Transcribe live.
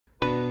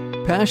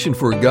passion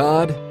for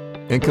God,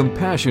 and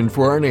compassion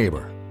for our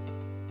neighbor.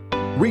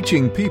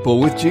 Reaching people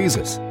with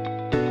Jesus.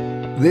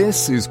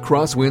 This is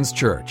Crosswinds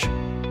Church.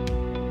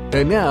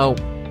 And now,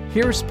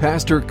 here's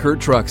Pastor Kurt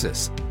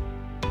Truxas.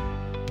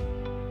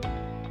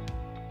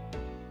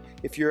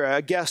 If you're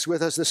a guest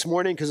with us this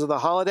morning because of the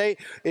holiday,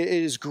 it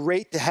is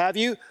great to have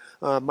you.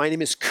 My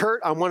name is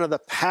Kurt. I'm one of the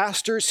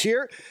pastors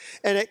here.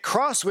 And at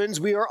Crosswinds,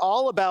 we are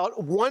all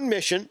about one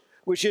mission,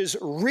 which is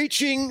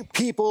reaching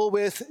people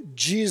with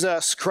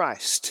Jesus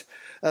Christ.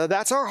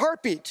 That's our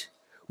heartbeat.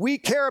 We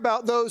care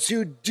about those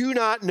who do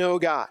not know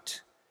God.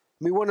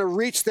 We want to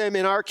reach them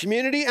in our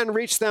community and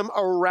reach them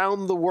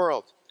around the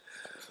world.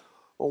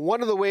 Well,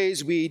 one of the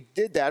ways we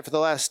did that for the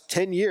last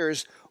 10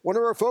 years, one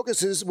of our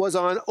focuses was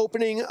on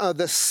opening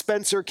the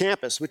Spencer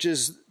campus, which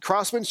is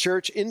Crosswinds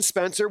Church in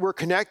Spencer. We're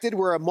connected.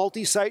 We're a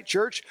multi-site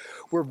church.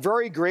 We're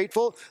very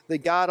grateful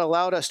that God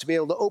allowed us to be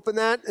able to open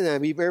that,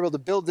 and we were able to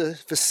build the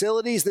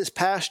facilities this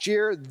past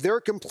year.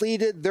 They're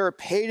completed. They're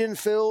paid in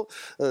full.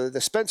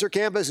 The Spencer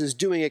campus is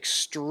doing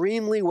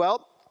extremely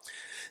well.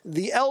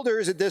 The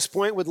elders at this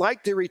point would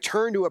like to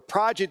return to a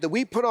project that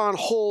we put on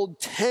hold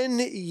 10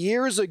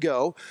 years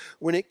ago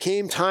when it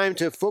came time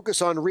to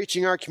focus on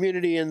reaching our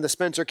community in the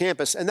Spencer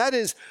campus. And that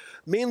is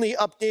mainly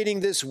updating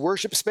this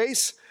worship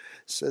space.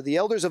 So the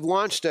elders have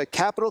launched a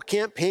capital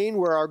campaign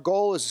where our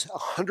goal is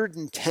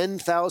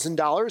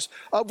 $110,000,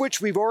 of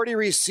which we've already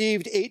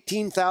received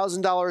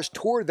 $18,000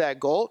 toward that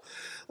goal.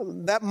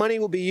 That money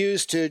will be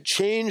used to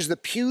change the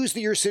pews that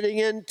you're sitting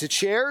in to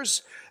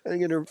chairs. I'm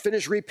going to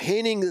finish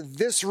repainting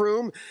this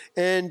room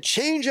and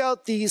change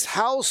out these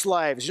house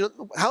lights,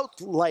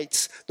 house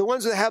lights, the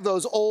ones that have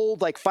those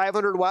old, like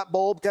 500-watt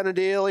bulb kind of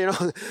deal,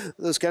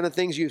 those kind of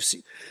things you've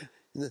seen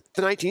in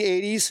the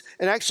 1980s,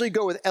 and actually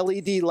go with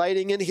LED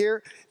lighting in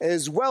here,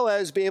 as well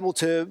as be able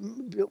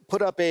to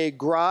put up a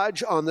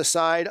garage on the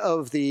side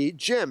of the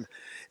gym.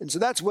 And so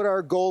that's what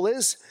our goal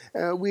is.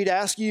 We'd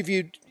ask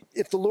you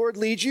if the Lord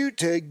leads you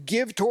to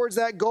give towards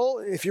that goal.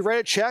 If you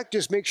write a check,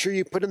 just make sure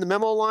you put in the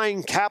memo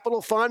line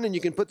capital fund, and you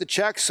can put the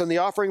checks on the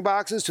offering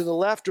boxes to the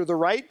left or the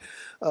right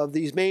of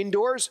these main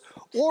doors.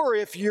 Or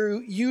if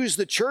you use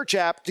the church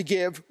app to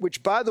give,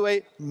 which, by the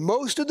way,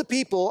 most of the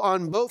people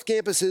on both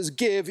campuses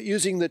give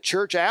using the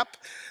church app.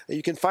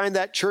 You can find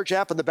that church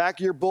app on the back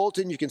of your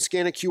bulletin. You can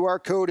scan a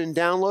QR code and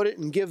download it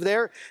and give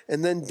there,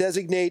 and then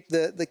designate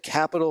the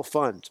capital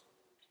fund.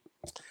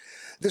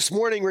 This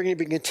morning, we're going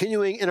to be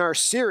continuing in our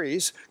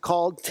series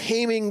called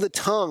Taming the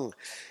Tongue.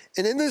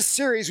 And in this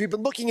series, we've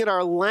been looking at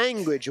our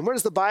language and what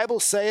does the Bible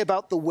say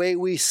about the way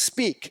we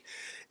speak.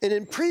 And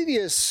in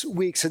previous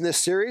weeks in this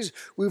series,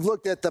 we've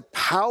looked at the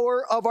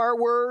power of our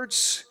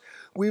words.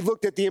 We've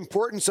looked at the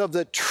importance of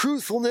the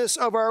truthfulness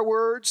of our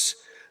words.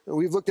 And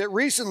we've looked at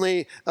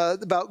recently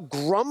about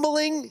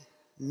grumbling.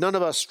 None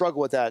of us struggle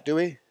with that, do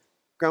we?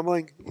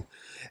 Grumbling.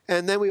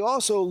 And then we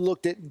also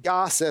looked at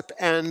gossip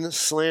and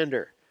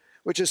slander,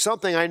 which is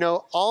something I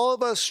know all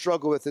of us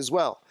struggle with as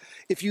well.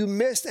 If you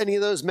missed any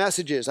of those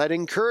messages, I'd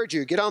encourage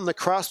you, get on the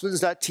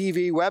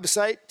crosswinds.tv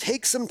website,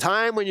 take some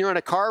time when you're on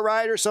a car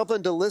ride or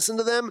something to listen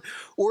to them,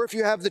 or if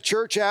you have the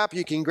church app,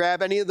 you can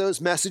grab any of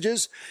those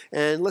messages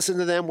and listen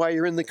to them while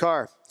you're in the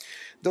car.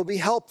 They'll be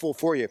helpful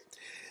for you.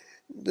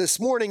 This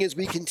morning, as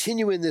we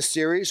continue in this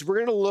series, we're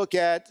going to look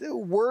at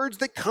words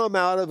that come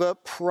out of a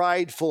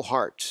prideful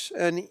heart,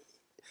 and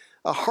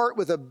a heart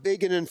with a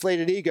big and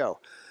inflated ego.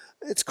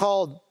 It's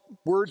called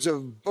words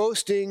of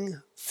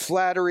boasting,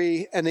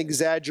 flattery, and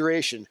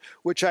exaggeration,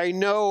 which I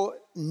know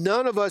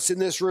none of us in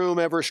this room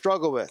ever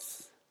struggle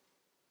with.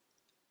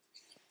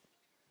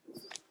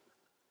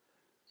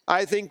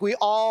 I think we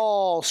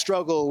all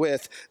struggle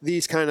with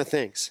these kind of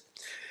things.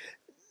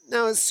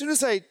 Now, as soon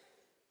as I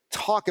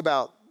talk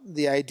about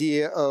the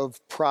idea of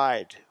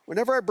pride,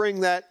 whenever I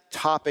bring that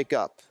topic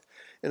up,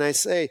 and I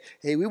say,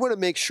 hey, we want to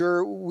make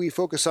sure we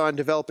focus on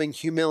developing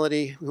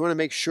humility. We want to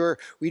make sure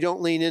we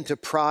don't lean into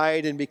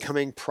pride and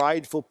becoming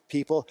prideful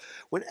people.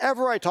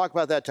 Whenever I talk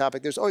about that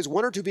topic, there's always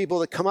one or two people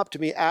that come up to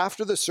me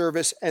after the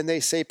service and they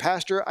say,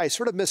 Pastor, I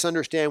sort of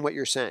misunderstand what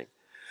you're saying.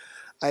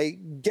 I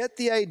get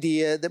the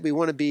idea that we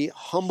want to be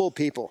humble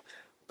people,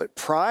 but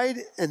pride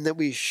and that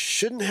we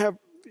shouldn't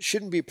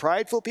be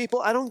prideful people,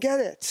 I don't get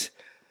it.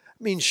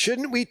 I mean,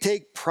 shouldn't we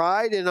take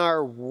pride in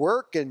our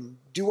work and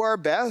do our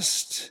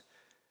best?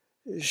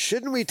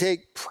 Shouldn't we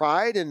take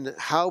pride in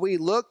how we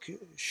look?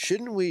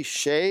 Shouldn't we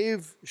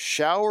shave,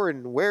 shower,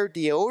 and wear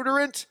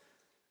deodorant?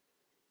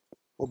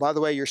 Well, by the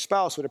way, your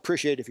spouse would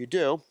appreciate if you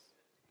do.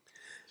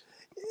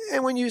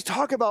 And when you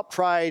talk about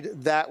pride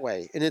that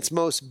way, in its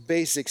most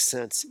basic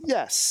sense,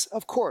 yes,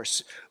 of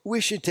course, we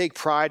should take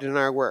pride in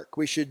our work.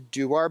 We should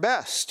do our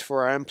best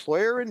for our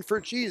employer and for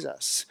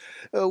Jesus.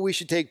 We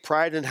should take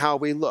pride in how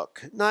we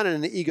look, not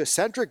in an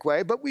egocentric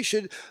way, but we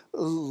should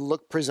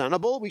look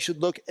presentable. We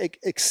should look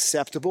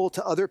acceptable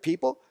to other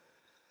people.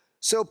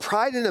 So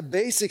pride in a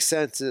basic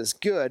sense is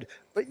good,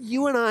 but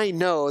you and I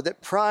know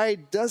that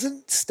pride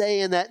doesn't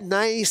stay in that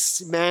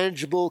nice,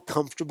 manageable,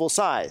 comfortable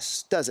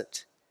size, does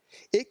it?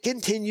 It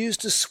continues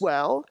to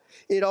swell.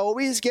 It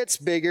always gets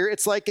bigger.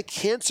 It's like a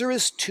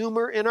cancerous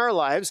tumor in our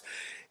lives.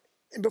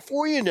 And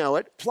before you know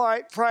it,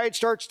 pride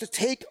starts to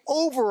take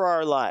over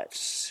our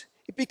lives.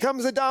 It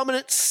becomes the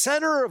dominant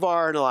center of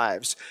our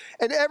lives.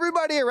 And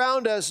everybody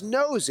around us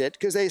knows it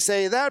because they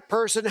say that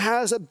person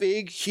has a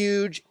big,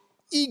 huge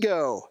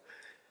ego.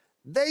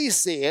 They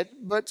see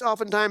it, but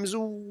oftentimes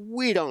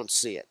we don't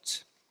see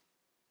it.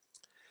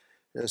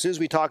 And as soon as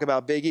we talk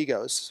about big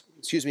egos,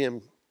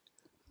 I'm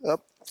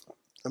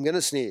going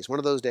to sneeze, one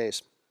of those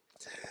days.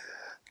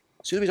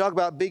 As soon as we talk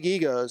about big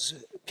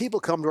egos, people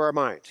come to our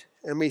mind.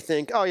 And we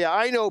think, oh yeah,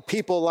 I know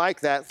people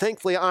like that.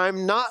 Thankfully,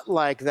 I'm not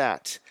like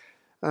that.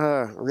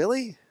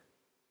 Really?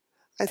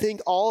 I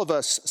think all of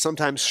us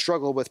sometimes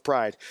struggle with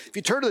pride. If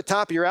you turn to the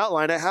top of your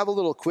outline, I have a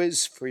little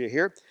quiz for you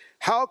here.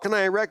 How can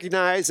I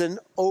recognize an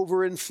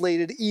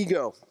overinflated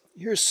ego?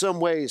 Here's some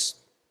ways.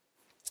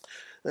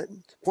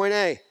 Point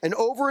A, an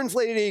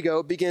overinflated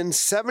ego begins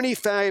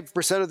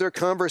 75% of their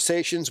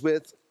conversations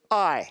with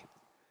I.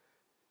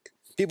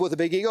 People with a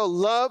big ego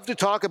love to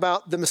talk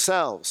about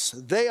themselves.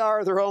 They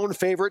are their own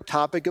favorite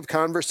topic of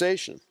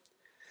conversation.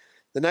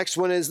 The next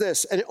one is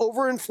this. An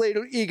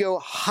overinflated ego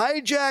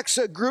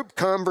hijacks a group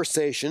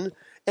conversation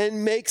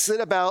and makes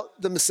it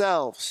about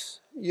themselves.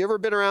 You ever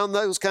been around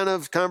those kind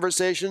of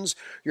conversations?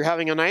 You're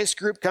having a nice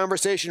group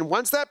conversation.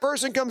 Once that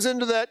person comes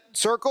into that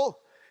circle,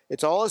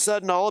 it's all of a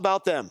sudden all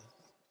about them.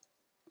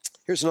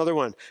 Here's another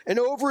one. An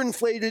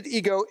overinflated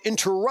ego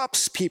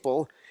interrupts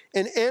people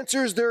and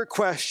answers their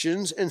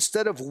questions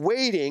instead of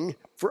waiting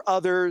for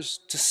others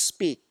to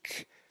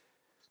speak.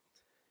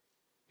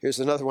 Here's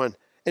another one.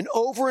 An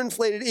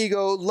overinflated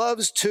ego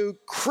loves to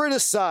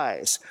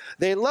criticize.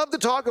 They love to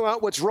talk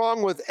about what's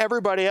wrong with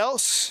everybody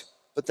else,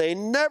 but they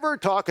never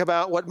talk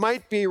about what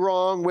might be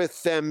wrong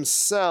with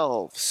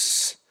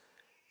themselves.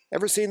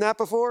 Ever seen that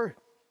before?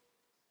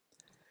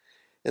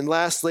 And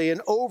lastly,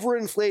 an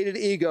overinflated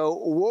ego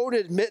won't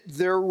admit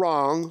they're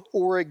wrong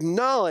or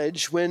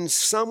acknowledge when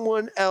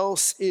someone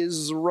else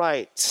is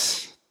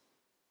right.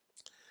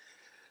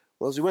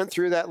 Well, as we went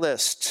through that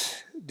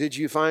list, did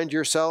you find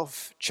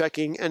yourself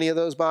checking any of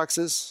those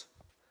boxes?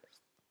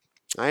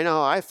 I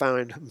know I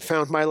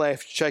found my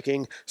life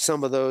checking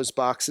some of those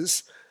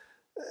boxes,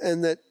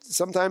 and that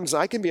sometimes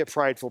I can be a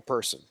prideful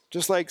person,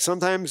 just like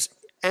sometimes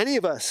any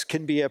of us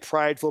can be a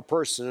prideful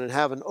person and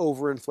have an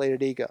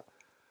overinflated ego.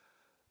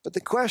 But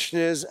the question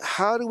is,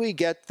 how do we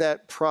get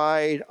that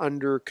pride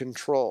under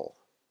control?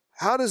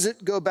 How does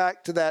it go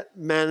back to that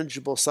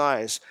manageable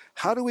size?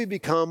 How do we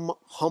become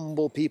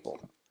humble people?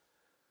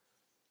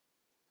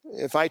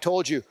 If I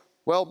told you,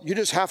 well, you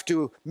just have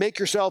to make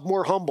yourself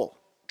more humble.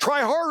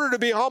 Try harder to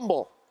be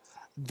humble.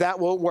 That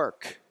won't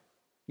work.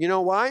 You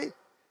know why?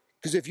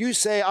 Because if you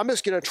say, I'm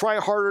just going to try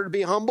harder to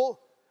be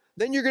humble,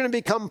 then you're going to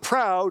become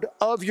proud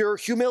of your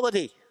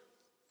humility.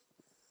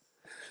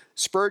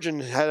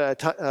 Spurgeon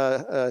had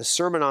a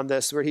sermon on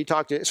this where he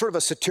talked, sort of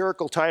a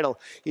satirical title.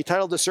 He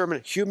titled the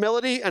sermon,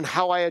 Humility and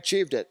How I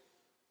Achieved It.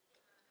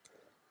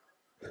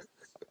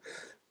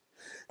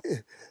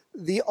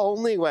 The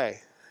only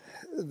way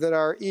that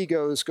our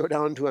egos go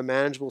down to a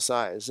manageable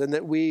size and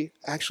that we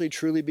actually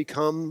truly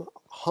become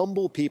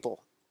humble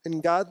people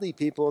and godly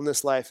people in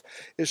this life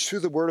is through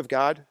the Word of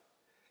God.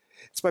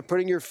 It's by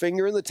putting your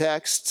finger in the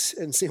text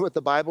and seeing what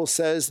the Bible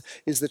says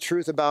is the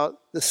truth about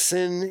the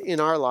sin in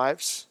our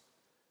lives.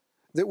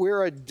 That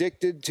we're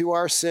addicted to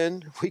our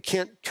sin. We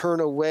can't turn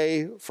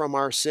away from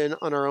our sin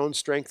on our own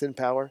strength and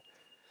power.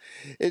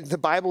 The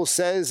Bible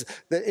says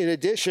that in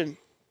addition,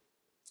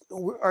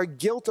 our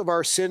guilt of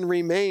our sin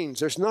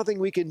remains. There's nothing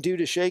we can do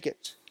to shake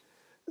it.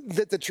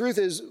 That the truth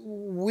is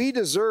we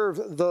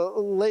deserve the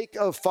lake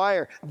of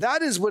fire.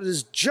 That is what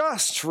is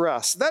just for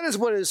us. That is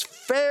what is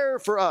fair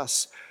for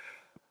us.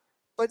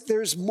 But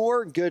there's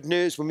more good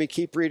news when we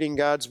keep reading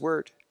God's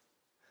word.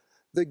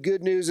 The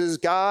good news is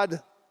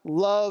God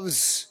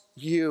loves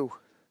you.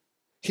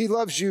 He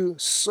loves you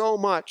so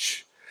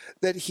much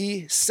that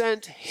he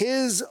sent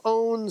his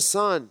own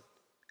son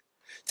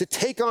to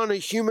take on a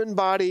human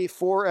body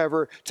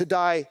forever, to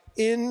die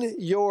in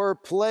your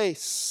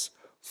place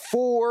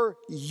for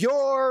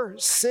your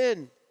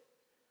sin.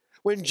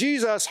 When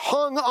Jesus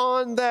hung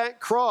on that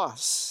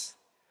cross,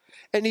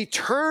 an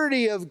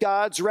eternity of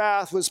God's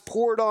wrath was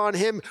poured on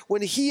him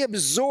when he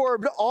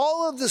absorbed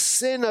all of the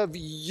sin of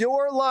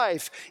your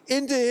life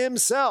into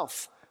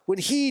himself. When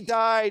he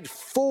died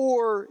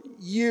for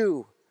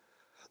you.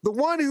 The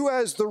one who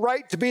has the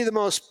right to be the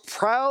most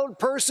proud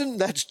person,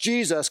 that's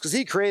Jesus, because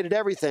he created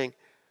everything,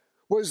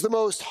 was the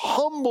most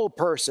humble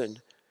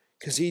person,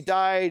 because he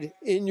died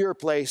in your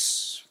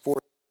place for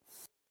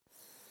you.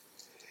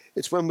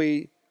 It's when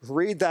we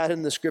read that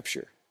in the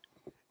scripture,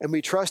 and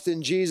we trust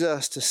in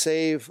Jesus to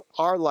save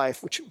our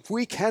life, which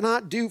we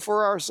cannot do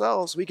for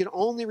ourselves. We can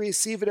only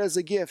receive it as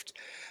a gift.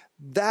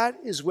 That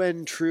is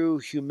when true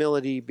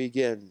humility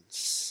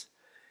begins.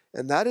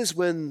 And that is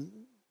when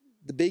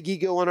the big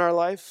ego in our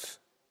life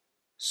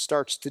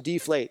starts to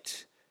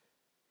deflate.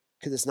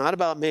 Because it's not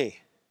about me.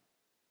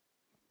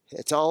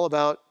 It's all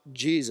about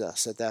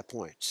Jesus at that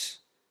point.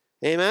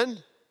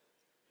 Amen?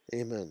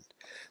 Amen.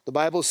 The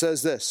Bible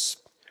says this,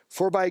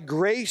 "For by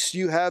grace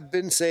you have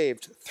been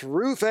saved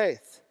through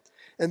faith,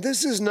 and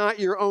this is not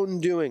your own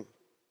doing.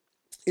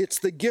 It's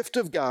the gift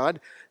of God,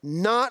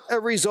 not a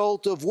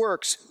result of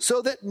works,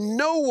 so that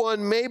no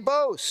one may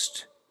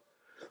boast.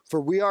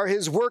 For we are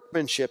his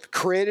workmanship,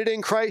 created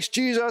in Christ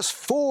Jesus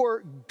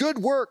for good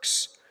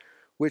works,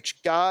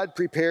 which God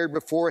prepared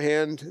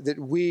beforehand that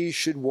we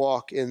should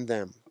walk in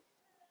them."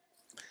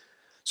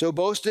 So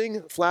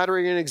boasting,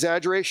 flattery, and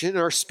exaggeration in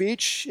our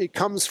speech, it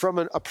comes from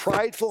a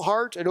prideful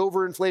heart, an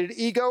overinflated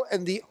ego,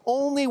 and the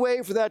only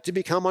way for that to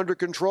become under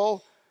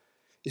control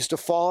is to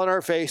fall on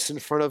our face in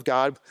front of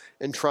God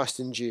and trust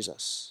in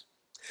Jesus.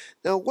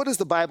 Now, what does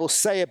the Bible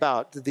say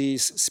about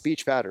these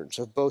speech patterns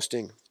of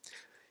boasting,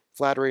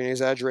 flattery, and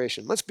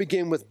exaggeration? Let's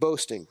begin with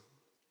boasting.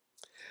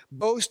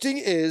 Boasting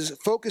is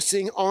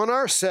focusing on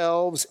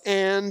ourselves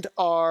and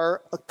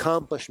our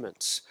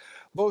accomplishments.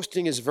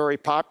 Boasting is very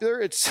popular.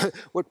 It's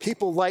what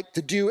people like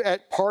to do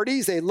at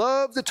parties. They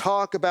love to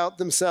talk about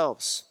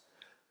themselves.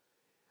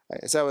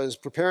 As I was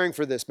preparing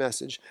for this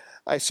message,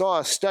 I saw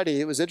a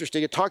study. It was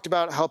interesting. It talked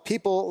about how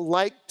people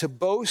like to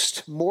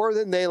boast more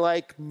than they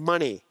like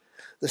money.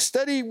 The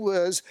study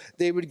was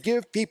they would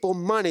give people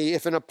money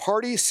if in a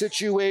party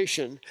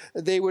situation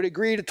they would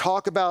agree to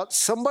talk about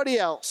somebody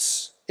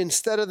else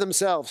instead of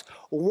themselves.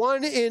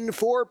 1 in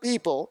 4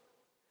 people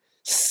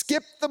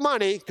skipped the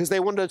money because they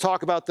wanted to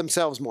talk about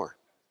themselves more.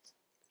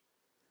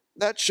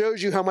 That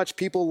shows you how much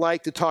people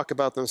like to talk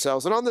about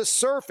themselves. And on the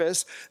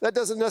surface, that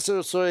doesn't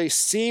necessarily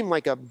seem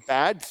like a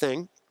bad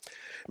thing.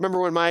 Remember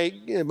when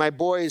my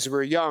boys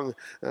were young,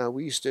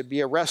 we used to be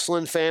a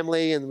wrestling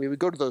family, and we would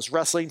go to those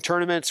wrestling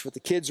tournaments where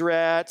the kids were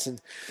at.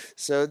 And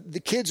so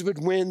the kids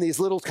would win these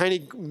little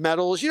tiny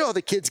medals. You know how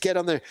the kids get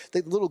on the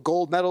little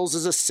gold medals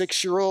as a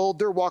 6-year-old.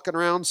 They're walking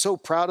around so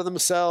proud of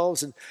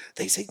themselves. And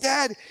they say,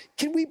 "Dad,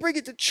 can we bring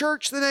it to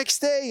church the next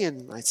day?"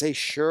 And I'd say,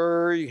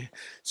 "Sure."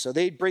 So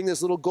they'd bring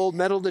this little gold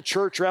medal to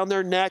church around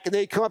their neck, and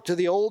they'd come up to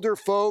the older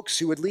folks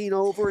who would lean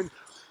over and,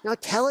 "Now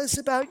tell us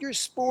about your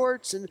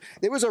sports." And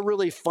it was a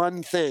really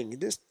fun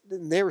thing.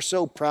 They were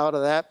so proud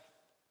of that.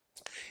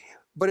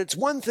 But it's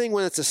one thing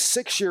when it's a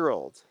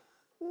 6-year-old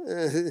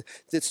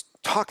that's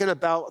talking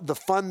about the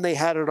fun they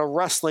had at a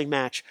wrestling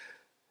match.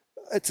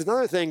 It's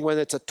another thing when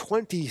it's a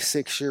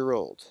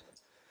 26-year-old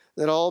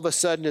that all of a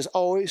sudden is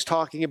always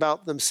talking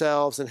about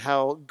themselves and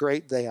how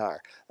great they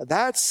are.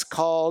 That's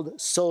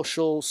called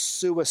social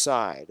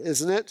suicide,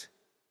 isn't it?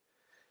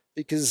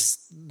 Because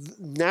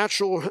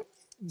natural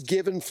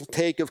give and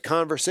take of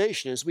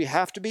conversation is we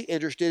have to be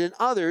interested in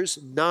others,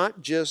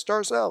 not just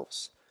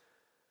ourselves.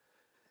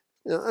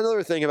 Now,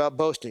 another thing about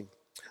boasting.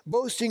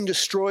 Boasting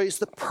destroys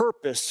the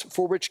purpose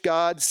for which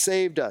God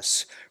saved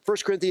us.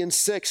 1 Corinthians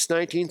 6,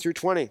 19 through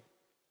 20.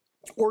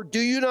 "Or do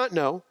you not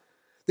know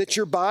that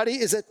your body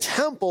is a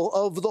temple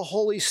of the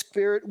Holy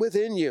Spirit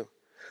within you,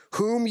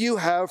 whom you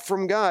have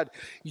from God?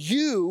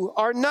 You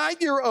are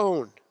not your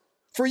own,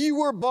 for you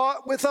were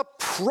bought with a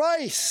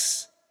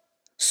price.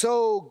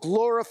 So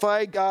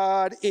glorify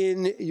God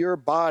in your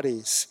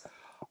bodies."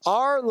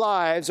 Our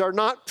lives are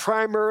not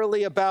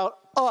primarily about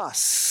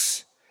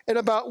us and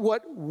about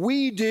what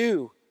we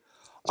do.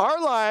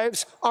 Our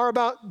lives are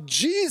about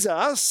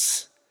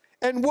Jesus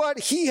and what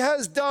he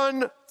has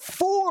done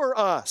for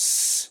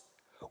us.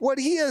 What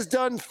he has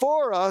done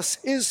for us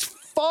is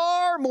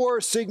far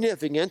more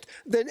significant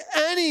than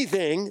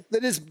anything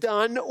that is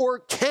done or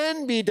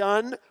can be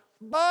done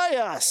by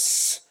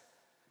us.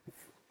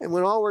 And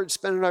when all we're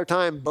spending our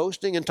time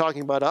boasting and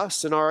talking about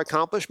us and our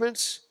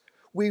accomplishments,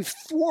 we've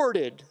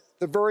thwarted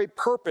the very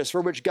purpose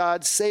for which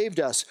God saved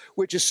us,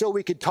 which is so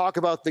we could talk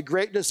about the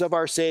greatness of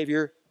our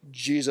Savior,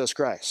 Jesus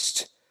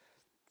Christ.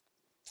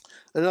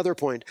 Another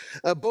point,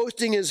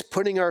 boasting is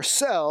putting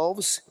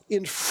ourselves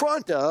in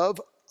front of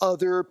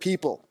other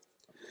people.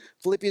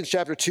 Philippians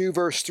chapter 2,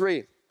 verse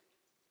 3.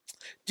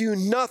 "Do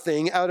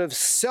nothing out of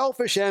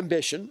selfish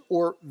ambition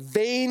or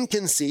vain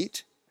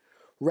conceit.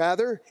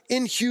 Rather,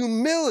 in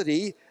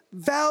humility,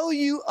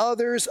 value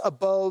others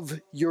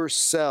above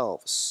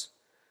yourselves."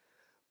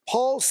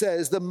 Paul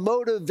says the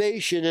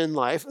motivation in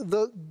life,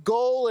 the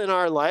goal in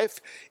our life,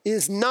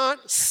 is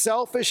not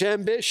selfish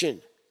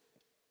ambition.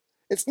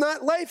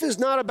 Life is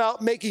not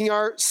about making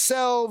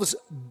ourselves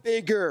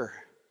bigger.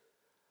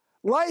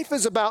 Life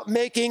is about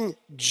making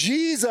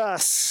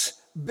Jesus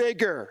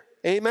bigger.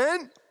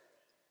 Amen?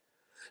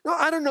 Now,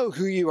 I don't know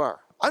who you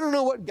are. I don't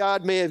know what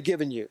God may have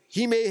given you.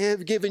 He may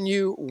have given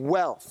you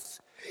wealth.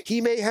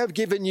 He may have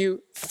given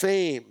you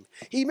fame.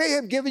 He may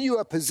have given you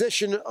a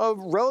position of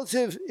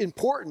relative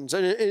importance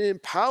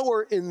and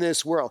power in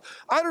this world.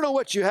 I don't know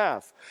what you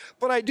have,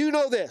 but I do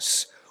know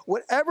this.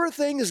 Whatever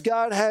things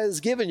God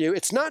has given you,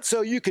 it's not so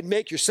you can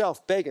make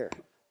yourself bigger.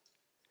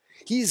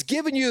 He's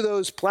given you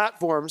those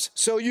platforms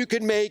so you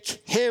can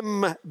make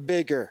him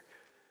bigger.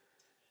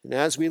 And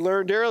as we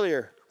learned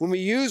earlier, when we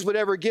use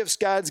whatever gifts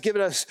God's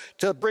given us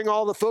to bring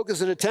all the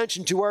focus and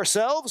attention to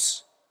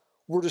ourselves,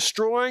 we're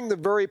destroying the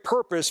very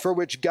purpose for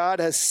which God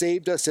has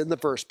saved us in the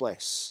first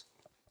place.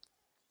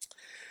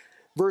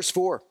 Verse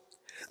 4,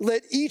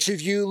 let each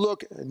of you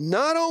look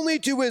not only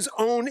to his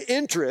own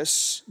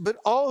interests, but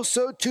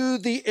also to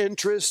the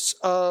interests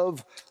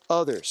of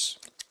others.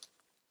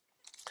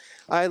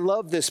 I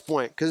love this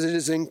point because it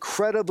is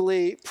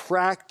incredibly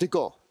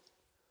practical.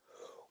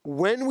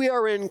 When we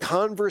are in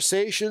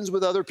conversations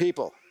with other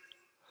people,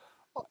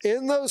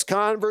 in those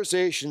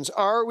conversations,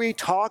 are we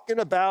talking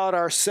about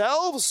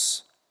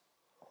ourselves?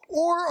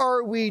 Or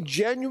are we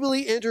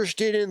genuinely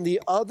interested in the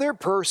other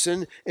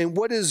person and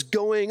what is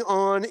going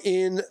on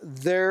in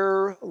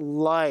their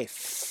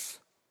life?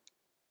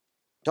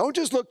 Don't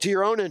just look to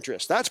your own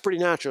interests. That's pretty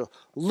natural.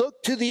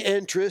 Look to the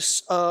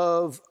interests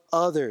of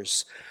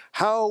others.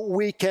 How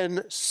we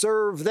can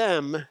serve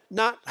them,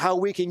 not how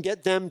we can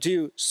get them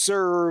to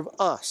serve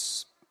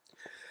us.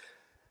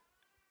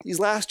 These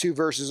last two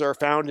verses are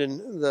found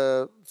in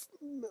the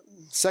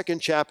second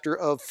chapter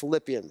of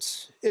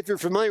Philippians. If you're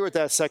familiar with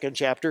that second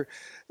chapter,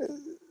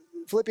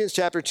 Philippians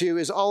chapter 2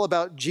 is all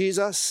about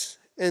Jesus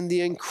and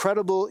the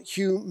incredible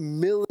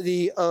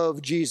humility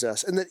of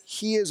Jesus, and that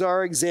he is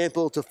our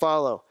example to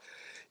follow.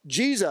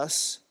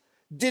 Jesus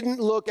didn't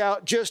look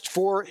out just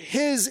for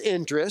his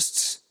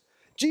interests.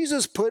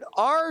 Jesus put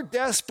our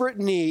desperate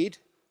need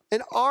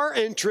and our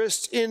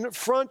interests in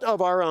front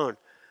of our own.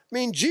 I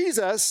mean,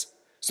 Jesus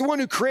is the one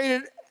who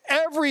created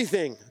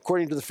everything,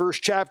 according to the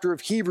first chapter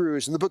of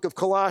Hebrews and the book of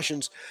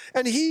Colossians.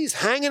 And he's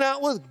hanging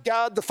out with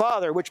God the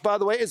Father, which, by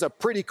the way, is a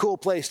pretty cool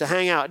place to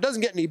hang out. It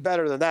doesn't get any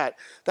better than that.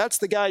 That's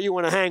the guy you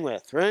want to hang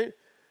with, right?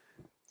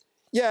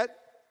 Yet,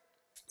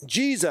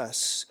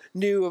 Jesus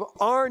knew of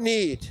our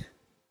need.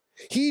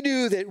 He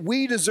knew that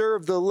we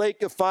deserve the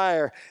lake of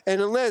fire. And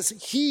unless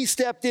he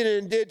stepped in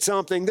and did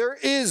something, there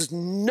is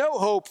no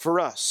hope for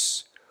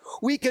us.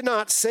 We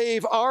cannot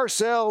save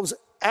ourselves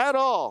at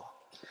all.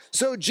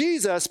 So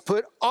Jesus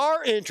put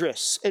our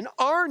interests and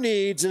our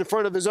needs in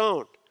front of his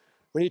own.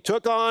 When he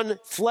took on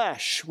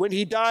flesh, when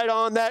he died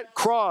on that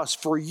cross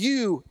for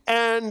you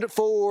and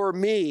for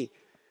me,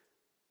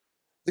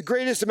 the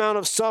greatest amount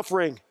of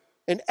suffering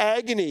and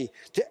agony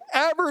to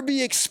ever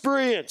be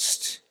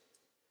experienced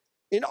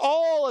in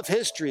all of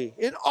history,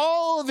 in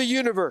all of the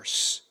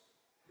universe,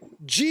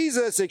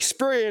 Jesus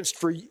experienced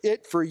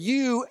for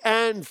you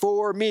and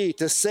for me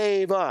to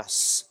save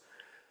us.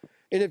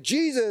 And if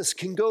Jesus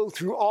can go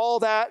through all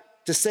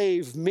that to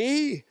save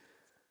me,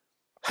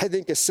 I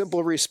think a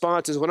simple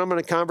response is when I'm in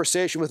a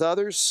conversation with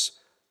others,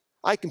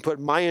 I can put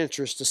my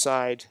interest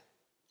aside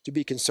to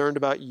be concerned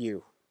about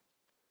you,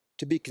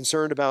 to be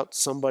concerned about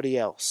somebody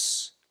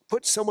else.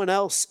 Put someone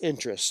else's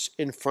interests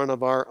in front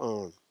of our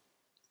own.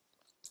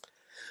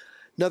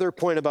 Another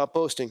point about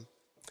boasting.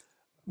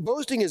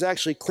 Boasting is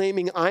actually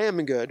claiming I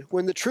am good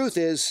when the truth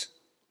is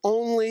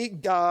only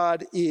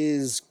God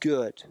is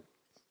good.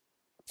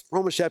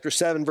 Romans chapter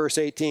 7, verse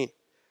 18. It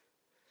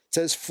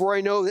says, "For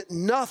I know that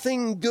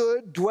nothing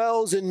good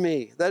dwells in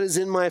me, that is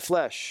in my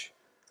flesh.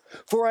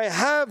 For I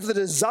have the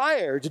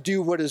desire to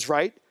do what is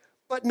right,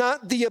 but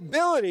not the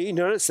ability,"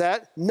 notice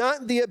that,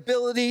 "not the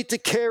ability to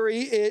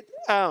carry it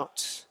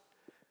out."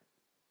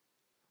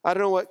 I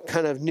don't know what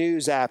kind of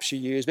news apps you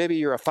use. Maybe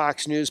you're a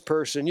Fox News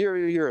person.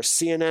 You're a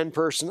CNN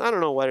person. I don't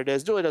know what it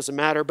is. It really doesn't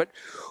matter. But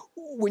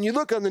when you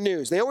look on the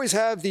news, they always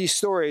have these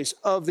stories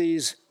of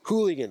these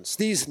hooligans,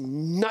 these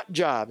nut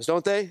jobs,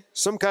 don't they?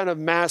 Some kind of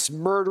mass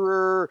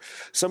murderer,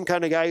 some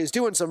kind of guy who's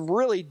doing some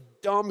really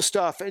dumb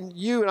stuff. And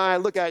you and I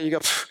look at it, you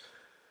go,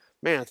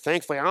 man,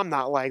 thankfully I'm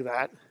not like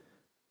that.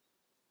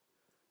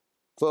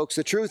 Folks,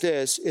 the truth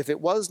is, if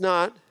it was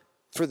not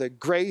for the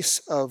grace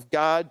of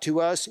God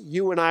to us,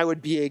 you and I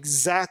would be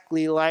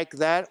exactly like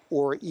that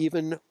or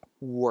even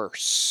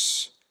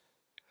worse.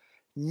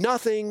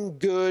 Nothing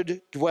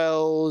good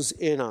dwells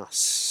in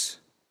us.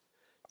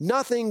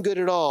 Nothing good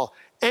at all.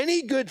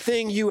 Any good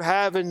thing you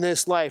have in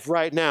this life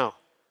right now,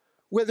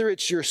 whether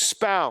it's your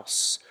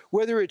spouse,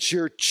 whether it's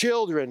your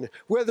children,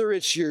 whether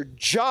it's your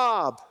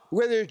job,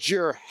 whether it's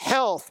your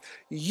health,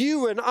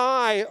 you and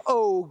I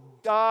owe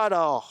God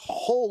a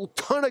whole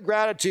ton of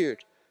gratitude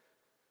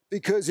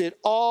because it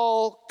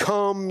all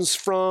comes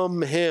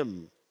from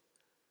Him.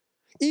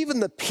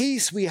 Even the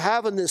peace we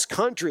have in this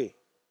country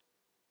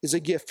is a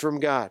gift from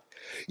God.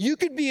 You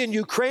could be in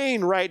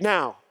Ukraine right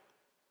now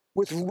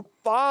with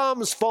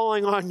bombs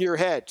falling on your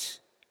head.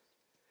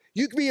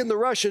 You could be in the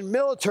Russian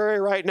military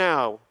right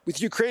now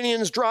with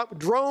Ukrainians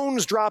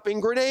drones dropping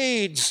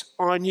grenades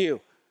on you.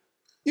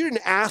 You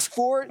didn't ask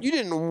for it. You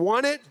didn't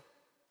want it.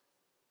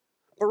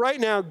 But right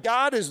now,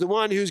 God is the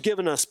one who's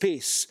given us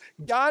peace.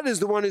 God is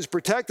the one who's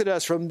protected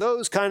us from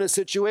those kind of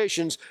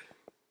situations.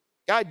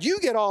 God, you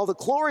get all the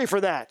glory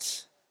for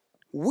that.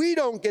 We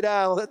don't get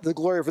all the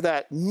glory for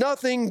that.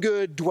 Nothing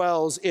good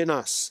dwells in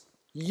us.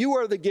 You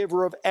are the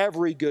giver of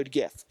every good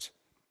gift.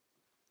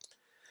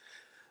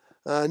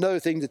 Another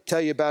thing to tell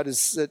you about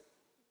is that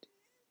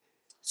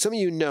some of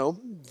you know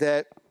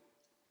that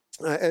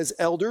as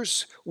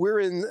elders, we're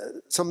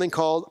in something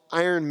called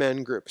Iron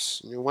Men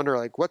groups. You wonder,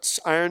 like, what's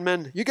Iron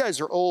Men? You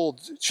guys are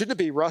old. Shouldn't it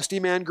be Rusty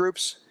Man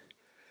groups?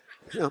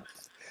 You know,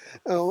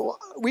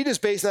 We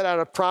just base that out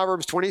of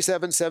Proverbs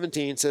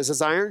 27:17. It says,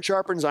 as iron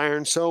sharpens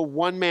iron, so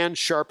one man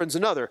sharpens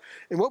another.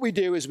 And what we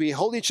do is we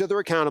hold each other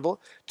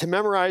accountable to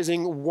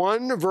memorizing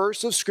one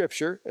verse of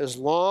Scripture, as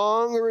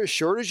long or as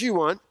short as you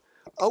want,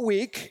 a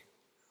week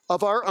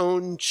of our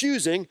own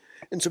choosing.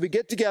 And so we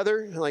get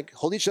together, like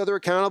hold each other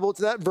accountable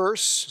to that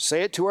verse,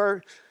 say it to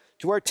our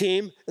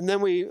team, and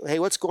then hey,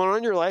 what's going on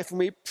in your life? And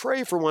we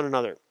pray for one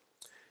another.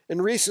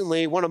 And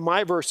recently, one of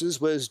my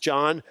verses was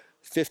John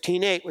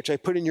 15:8, which I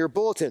put in your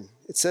bulletin.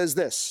 It says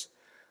this,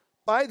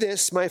 by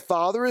this my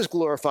Father is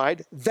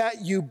glorified,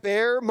 that you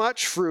bear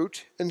much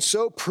fruit, and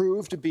so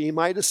prove to be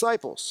my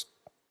disciples.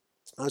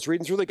 I was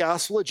reading through the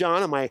Gospel of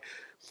John, and my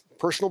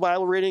personal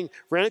Bible reading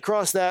ran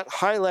across that,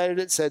 highlighted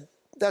it, said,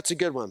 that's a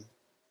good one.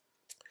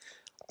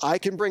 I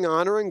can bring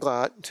honor and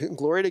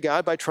glory to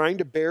God by trying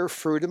to bear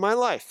fruit in my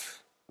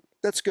life.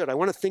 That's good. I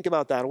want to think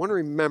about that. I want to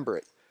remember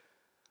it.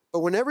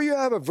 But whenever you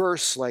have a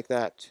verse like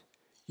that,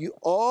 you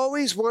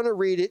always want to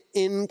read it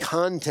in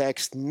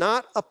context,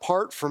 not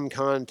apart from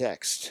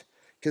context,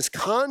 because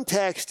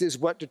context is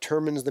what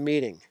determines the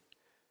meaning.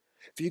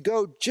 If you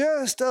go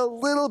just a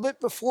little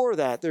bit before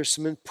that, there's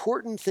some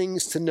important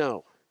things to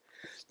know.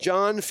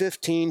 John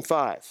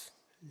 15:5.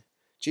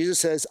 Jesus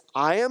says,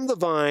 I am the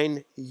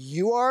vine,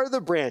 you are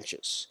the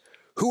branches.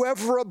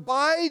 Whoever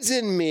abides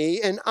in me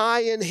and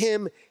I in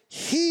him,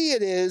 he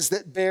it is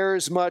that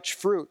bears much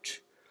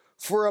fruit.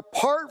 For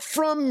apart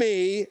from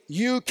me,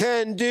 you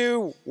can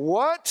do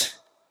what?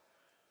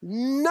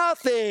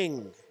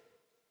 Nothing.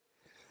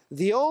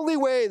 The only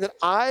way that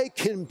I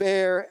can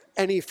bear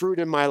any fruit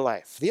in my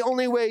life, the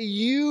only way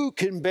you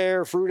can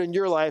bear fruit in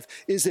your life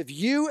is if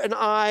you and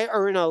I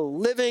are in a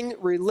living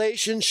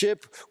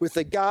relationship with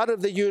the God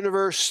of the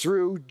universe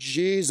through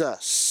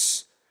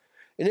Jesus.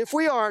 And if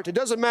we aren't, it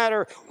doesn't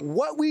matter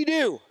what we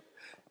do,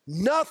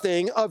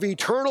 nothing of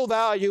eternal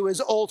value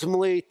is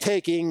ultimately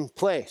taking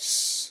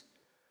place.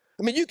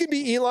 I mean, you could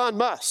be Elon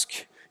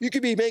Musk. You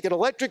could be making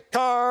electric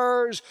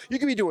cars. You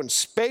could be doing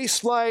space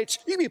flights.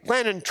 You could be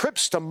planning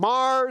trips to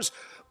Mars.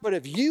 But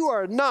if you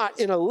are not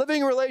in a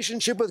living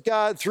relationship with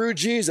God through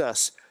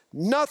Jesus,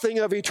 nothing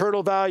of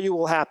eternal value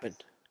will happen.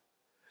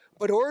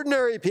 But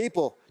ordinary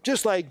people,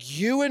 just like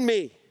you and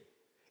me,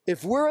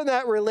 if we're in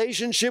that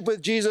relationship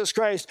with Jesus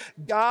Christ,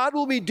 God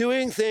will be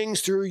doing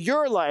things through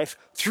your life,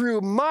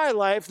 through my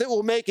life, that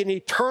will make an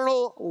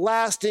eternal,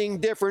 lasting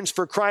difference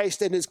for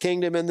Christ and his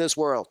kingdom in this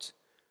world.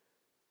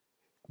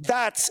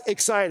 That's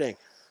exciting. You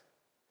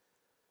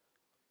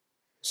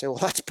say, well,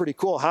 that's pretty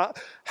cool.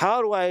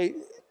 How do I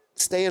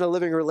stay in a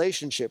living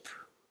relationship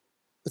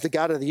with the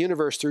God of the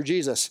universe through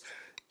Jesus?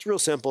 It's real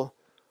simple.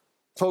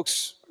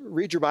 Folks,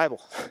 read your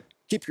Bible.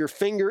 Keep your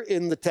finger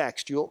in the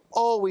text. You'll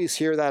always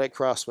hear that at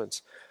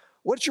Crosswinds.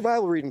 What's your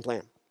Bible reading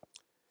plan?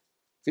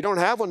 If you don't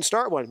have one,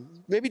 start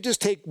one. Maybe just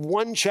take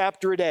one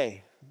chapter a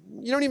day.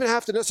 You don't even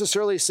have to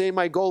necessarily say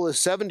my goal is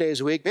 7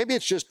 days a week. Maybe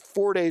it's just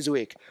 4 days a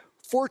week.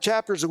 4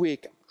 chapters a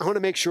week. I want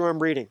to make sure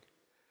I'm reading.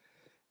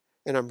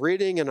 And I'm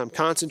reading and I'm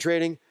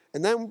concentrating.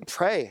 And then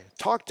pray.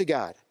 Talk to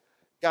God.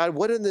 God,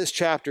 what in this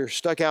chapter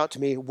stuck out to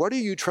me? What are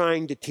you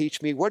trying to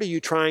teach me? What are you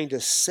trying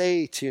to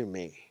say to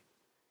me?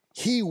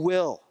 He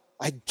will.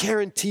 I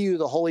guarantee you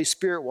the Holy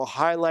Spirit will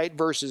highlight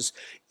verses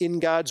in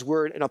God's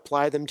word and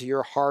apply them to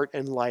your heart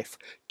and life.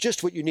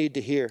 Just what you need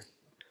to hear.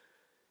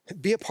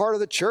 Be a part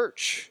of the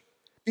church.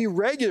 Be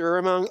regular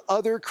among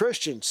other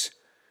Christians.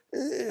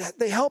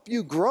 They help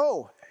you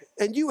grow.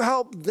 And you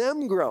help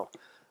them grow.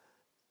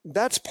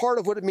 That's part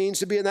of what it means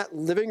to be in that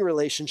living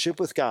relationship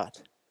with God.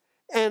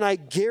 And I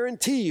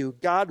guarantee you,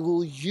 God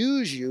will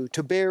use you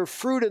to bear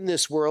fruit in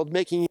this world,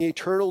 making an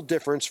eternal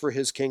difference for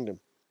his kingdom.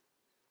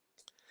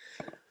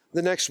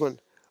 The next one,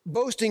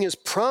 boasting is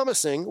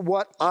promising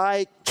what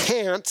I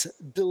can't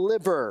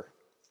deliver.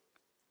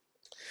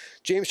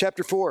 James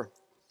chapter 4.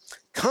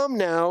 Come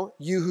now,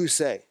 you who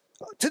say,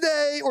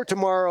 today or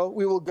tomorrow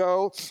we will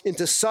go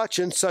into such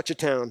and such a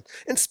town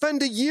and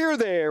spend a year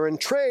there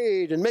and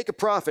trade and make a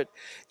profit.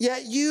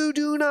 Yet you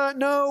do not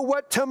know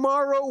what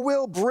tomorrow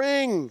will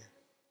bring.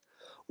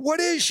 What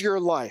is your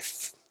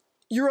life?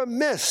 You're a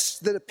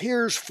mist that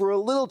appears for a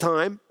little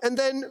time and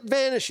then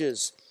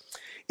vanishes.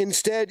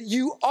 Instead,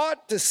 you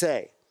ought to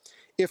say,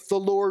 if the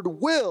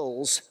Lord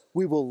wills,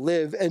 we will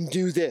live and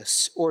do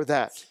this or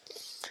that.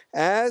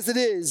 As it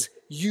is,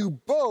 you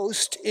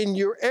boast in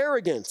your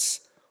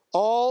arrogance.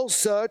 All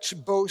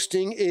such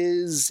boasting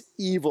is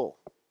evil.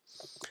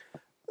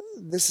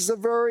 This is a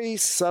very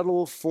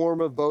subtle form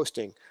of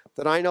boasting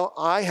that I know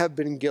I have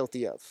been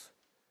guilty of.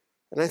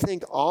 And I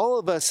think all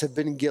of us have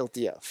been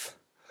guilty of.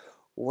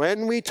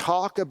 When we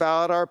talk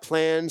about our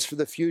plans for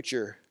the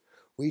future,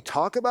 we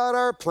talk about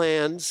our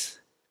plans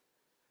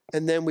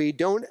and then we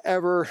don't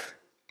ever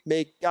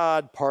make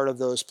God part of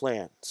those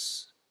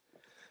plans.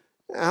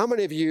 How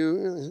many of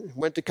you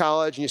went to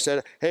college and you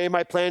said, hey,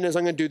 my plan is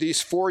I'm going to do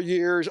these 4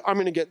 years. I'm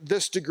going to get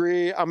this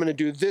degree. I'm going to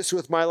do this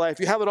with my life.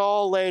 You have it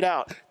all laid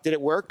out. Did it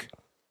work?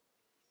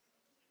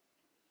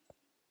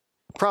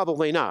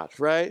 Probably not,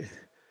 right?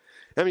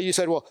 How many of you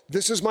said, well,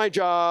 this is my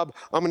job,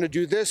 I'm going to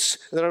do this,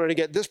 and then I'm going to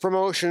get this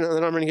promotion, and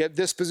then I'm going to get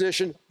this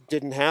position?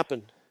 Didn't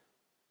happen.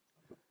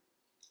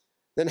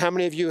 Then how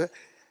many of you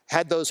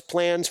had those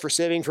plans for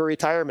saving for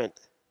retirement?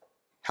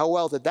 How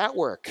well did that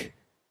work?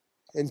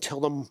 Until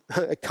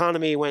the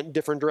economy went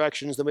different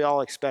directions than we all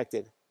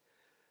expected.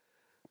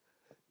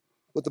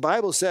 What the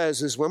Bible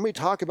says is when we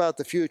talk about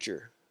the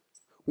future,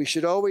 we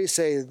should always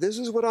say, this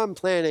is what I'm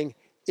planning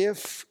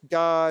if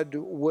God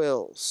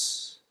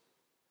wills.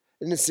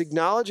 And it's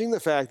acknowledging the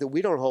fact that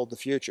we don't hold the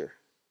future.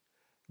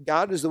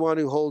 God is the one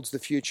who holds the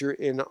future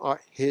in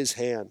his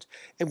hand.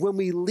 And when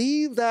we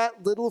leave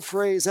that little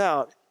phrase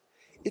out,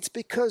 it's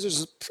because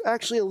there's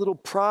actually a little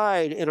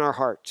pride in our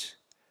heart,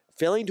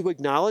 failing to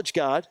acknowledge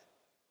God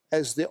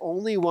as the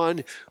only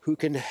one who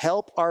can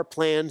help our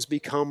plans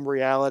become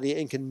reality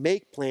and can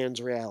make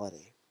plans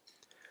reality.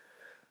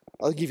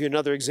 I'll give you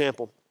another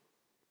example.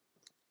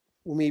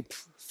 When we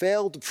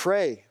fail to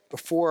pray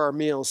before our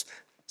meals,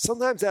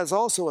 sometimes that's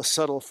also a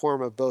subtle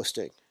form of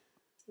boasting.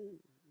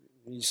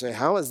 You say,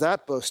 how is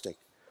that boasting?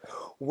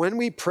 When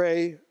we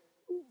pray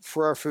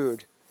for our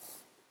food,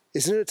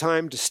 isn't it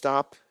time to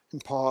stop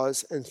and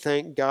pause and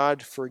thank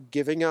God for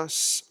giving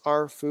us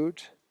our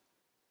food?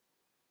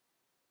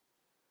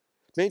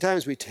 Many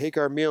times we take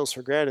our meals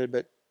for granted,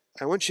 but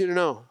I want you to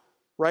know,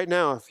 right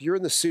now, if you're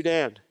in the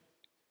Sudan,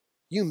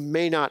 you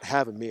may not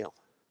have a meal.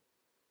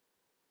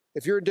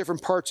 If you're in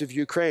different parts of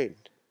Ukraine,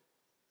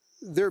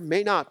 there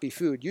may not be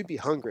food. You'd be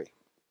hungry.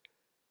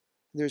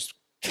 There's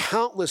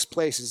countless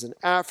places in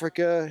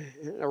Africa,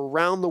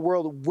 around the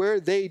world, where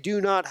they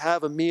do not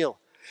have a meal.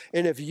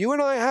 And if you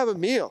and I have a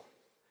meal,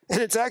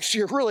 and it's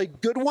actually a really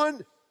good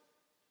one,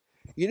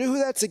 you know who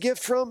that's a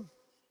gift from?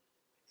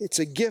 It's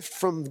a gift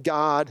from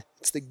God.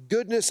 It's the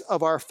goodness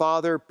of our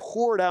Father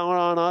poured out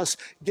on us,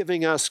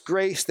 giving us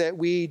grace that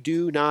we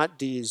do not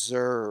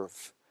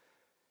deserve.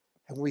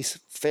 And we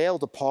fail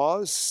to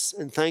pause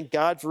and thank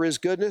God for his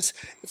goodness.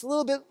 It's a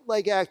little bit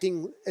like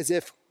acting as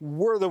if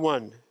we're the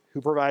one who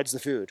provides the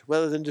food,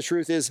 rather than the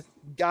truth is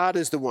God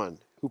is the one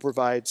who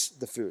provides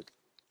the food.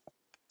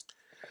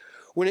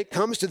 When it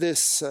comes to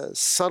this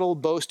subtle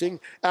boasting,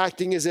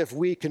 acting as if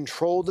we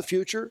control the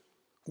future,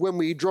 when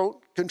we don't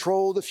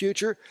control the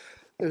future,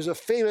 there's a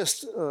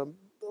famous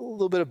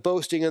little bit of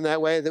boasting in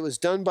that way that was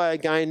done by a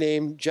guy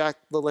named Jack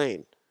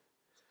LaLanne.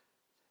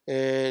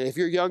 And if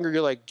you're younger,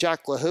 you're like,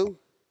 Jack LaWho?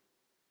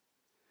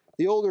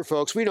 The older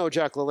folks, we know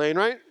Jack LaLanne,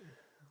 right?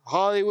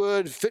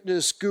 Hollywood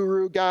fitness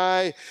guru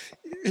guy.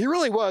 He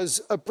really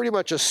was pretty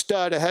much a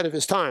stud ahead of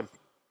his time.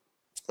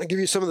 I'll give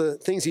you some of the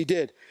things he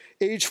did.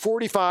 Age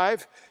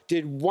 45,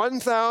 did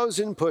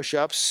 1,000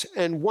 push-ups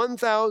and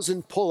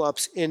 1,000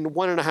 pull-ups in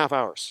 1.5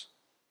 hours.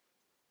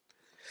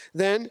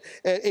 Then,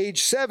 at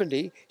age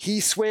 70, he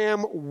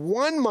swam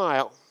 1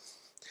 mile,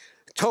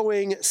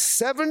 towing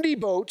 70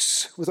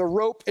 boats with a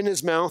rope in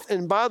his mouth.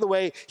 And by the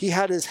way, he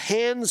had his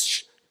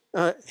hands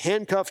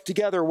handcuffed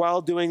together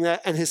while doing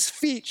that, and his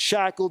feet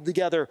shackled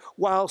together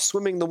while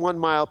swimming the 1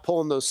 mile,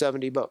 pulling those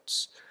 70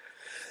 boats.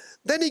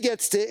 Then he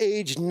gets to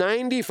age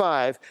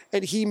 95,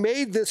 and he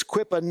made this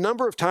quip a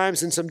number of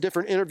times in some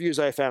different interviews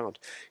I found.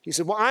 He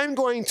said, well, I'm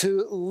going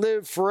to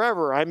live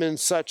forever. I'm in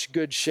such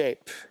good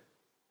shape.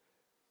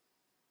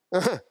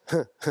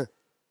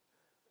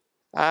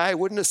 I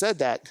wouldn't have said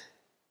that.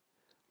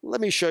 Let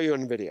me show you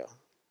in video.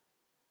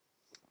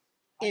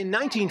 In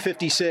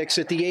 1956,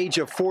 at the age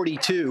of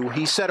 42,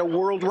 he set a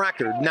world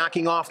record,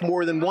 knocking off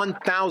more than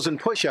 1,000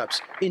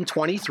 push-ups in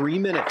 23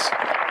 minutes.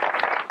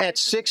 At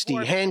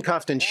 60,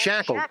 handcuffed and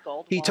shackled,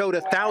 he towed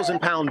a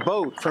 1,000-pound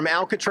boat from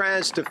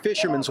Alcatraz to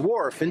Fisherman's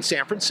Wharf in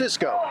San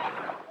Francisco.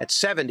 At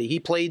 70, he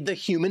played the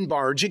human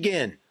barge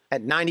again.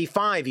 At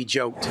 95, he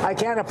joked, I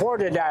can't afford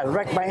to die. It'll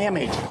wreck my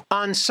image.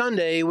 On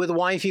Sunday, with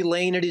wifey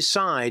laying at his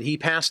side, he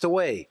passed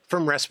away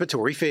from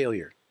respiratory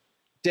failure.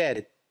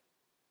 Dead.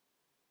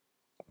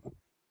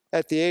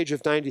 At the age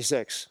of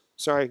 96.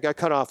 Sorry, got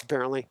cut off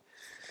apparently.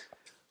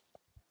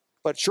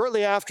 But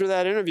shortly after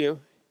that interview,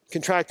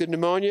 contracted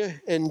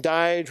pneumonia and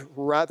died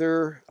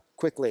rather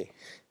quickly.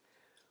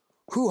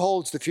 Who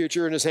holds the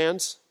future in his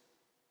hands?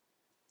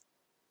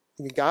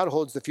 God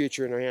holds the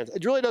future in our hands.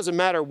 It really doesn't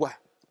matter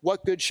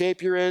what good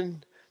shape you're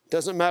in.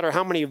 Doesn't matter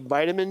how many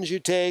vitamins you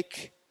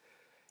take.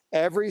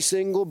 Every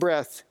single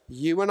breath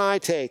you and I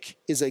take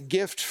is a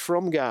gift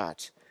from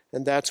God,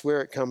 and that's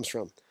where it comes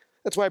from.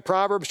 That's why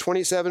Proverbs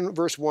 27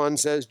 verse 1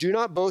 says, do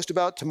not boast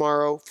about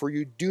tomorrow, for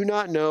you do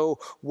not know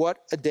what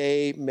a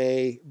day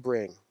may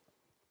bring.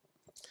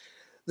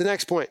 The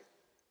next point.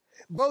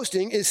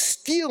 Boasting is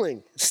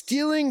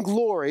stealing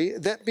glory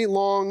that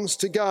belongs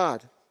to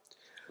God.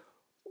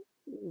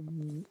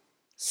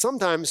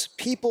 Sometimes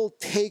people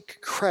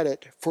take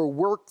credit for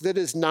work that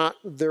is not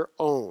their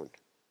own.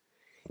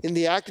 In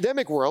the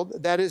academic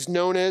world, that is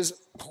known as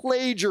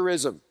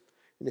plagiarism.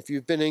 And if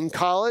you've been in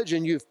college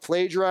and you've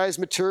plagiarized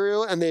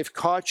material and they've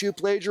caught you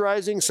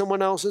plagiarizing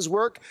someone else's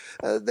work,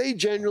 they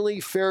generally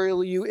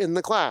fail you in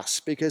the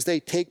class because they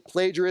take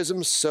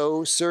plagiarism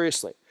so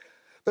seriously.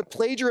 But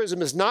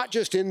plagiarism is not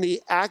just in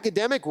the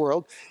academic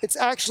world, it's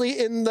actually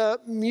in the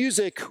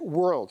music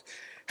world.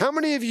 How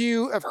many of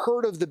you have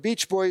heard of the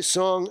Beach Boys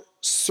song,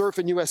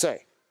 Surfin'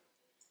 USA?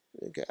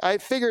 Okay, I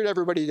figured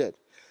everybody did.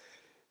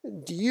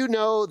 Do you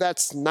know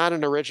that's not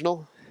an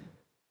original?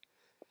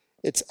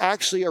 It's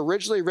actually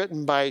originally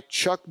written by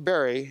Chuck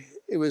Berry.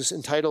 It was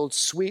entitled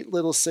Sweet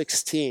Little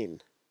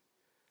 16.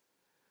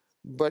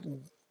 But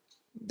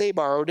they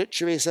borrowed it,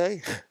 should we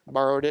say?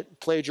 Borrowed it,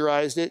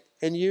 plagiarized it,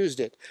 and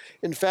used it.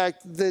 In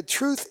fact, the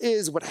truth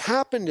is what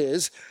happened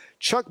is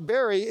Chuck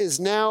Berry is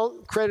now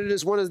credited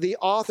as one of the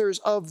authors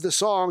of the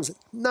songs,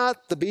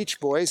 not the Beach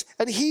Boys,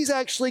 and he's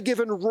actually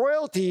given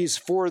royalties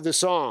for the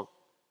song,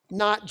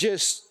 not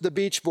just the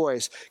Beach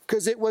Boys,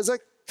 because it was a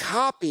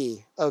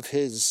copy of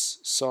his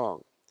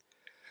song.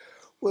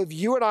 Well, if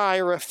you and I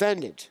are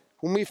offended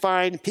when we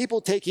find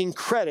people taking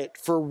credit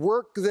for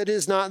work that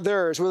is not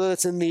theirs, whether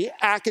that's in the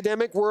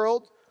academic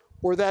world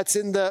or that's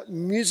in the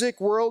music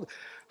world,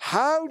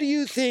 how do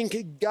you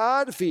think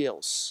God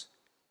feels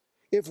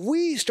if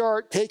we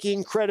start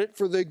taking credit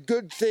for the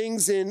good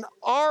things in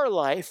our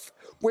life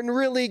when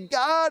really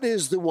God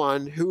is the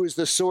one who is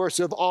the source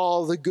of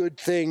all the good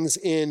things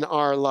in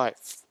our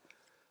life?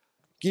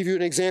 I'll give you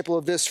an example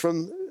of this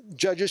from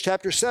Judges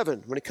chapter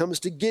 7 when it comes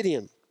to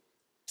Gideon.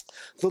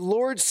 The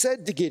Lord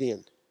said to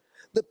Gideon,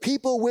 "The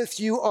people with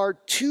you are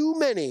too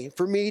many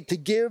for me to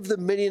give the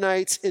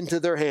Midianites into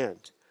their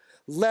hand,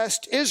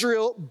 lest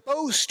Israel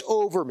boast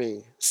over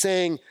me,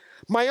 saying,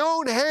 'My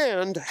own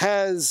hand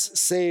has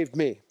saved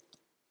me.'"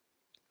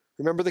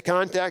 Remember the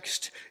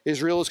context?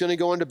 Israel is going to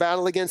go into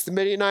battle against the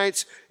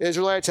Midianites.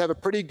 Israelites have a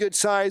pretty good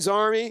sized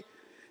army.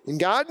 And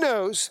God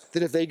knows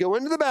that if they go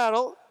into the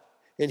battle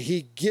and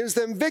he gives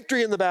them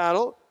victory in the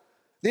battle,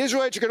 the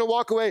Israelites are going to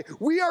walk away.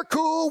 We are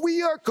cool,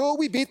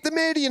 we beat the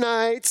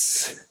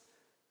Midianites.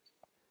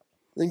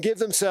 And give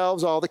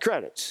themselves all the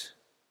credit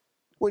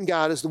when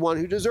God is the one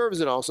who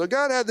deserves it all. So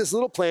God had this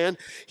little plan.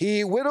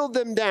 He whittled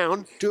them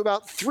down to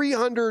about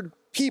 300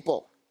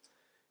 people.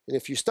 And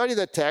if you study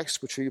that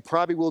text, which you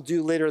probably will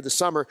do later this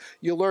summer,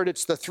 you'll learn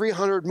it's the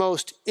 300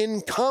 most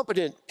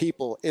incompetent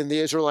people in the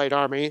Israelite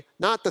army,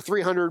 not the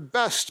 300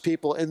 best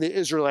people in the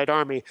Israelite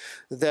army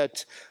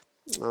that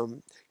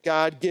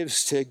God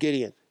gives to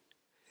Gideon.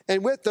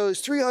 And with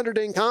those 300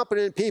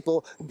 incompetent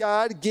people,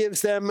 God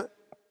gives them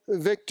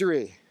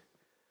victory.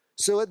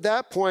 So at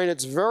that point,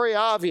 it's very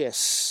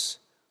obvious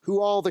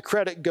who all the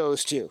credit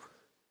goes to.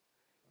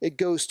 It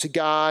goes to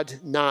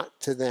God,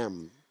 not to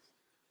them.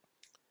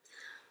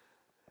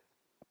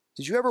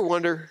 Did you ever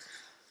wonder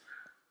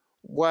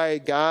why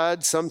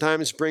God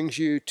sometimes brings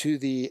you to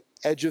the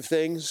edge of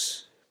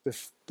things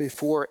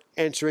before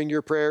answering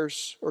your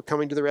prayers or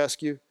coming to the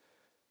rescue?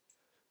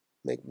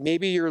 Like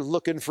maybe you're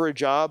looking for a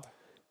job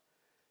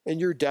and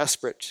you're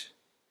desperate.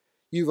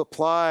 You've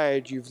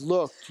applied, you've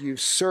looked,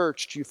 you've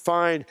searched, you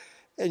find,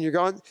 and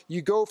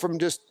you go from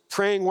just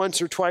praying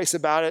once or twice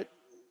about it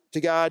to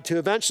God to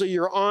eventually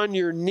you're on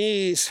your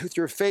knees with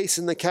your face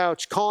in the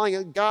couch,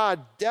 calling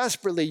God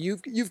desperately.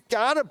 You've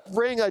got to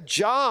bring a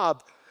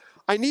job.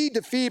 I need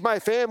to feed my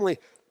family.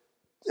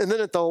 And then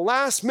at the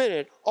last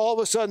minute, all of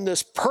a sudden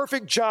this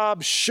perfect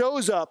job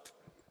shows up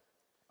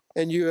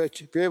and you're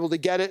able to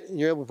get it and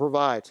you're able to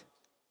provide.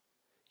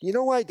 You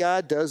know why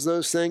God does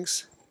those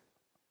things?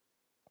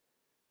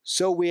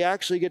 So we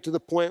actually get to the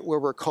point where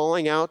we're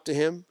calling out to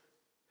him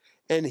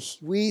and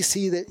we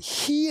see that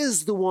he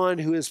is the one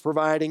who is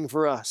providing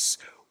for us.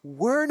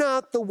 We're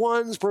not the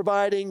ones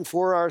providing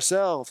for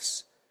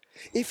ourselves.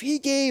 If he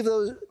gave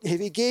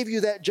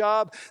you that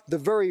job the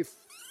very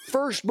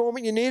first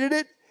moment you needed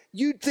it,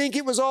 you'd think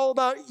it was all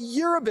about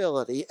your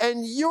ability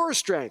and your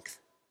strength.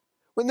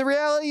 When the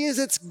reality is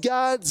it's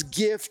God's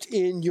gift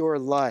in your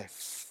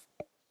life.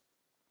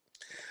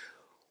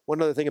 One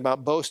other thing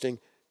about boasting,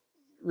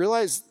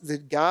 realize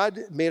that God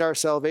made our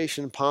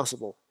salvation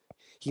possible.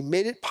 He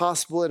made it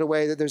possible in a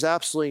way that there's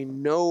absolutely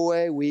no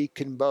way we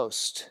can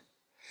boast.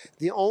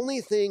 The only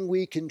thing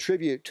we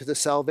contribute to the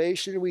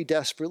salvation we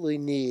desperately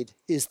need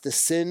is the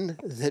sin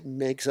that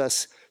makes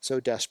us so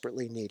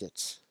desperately need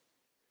it.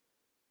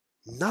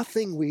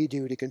 Nothing we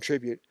do to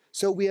contribute.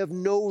 So we have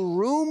no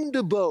room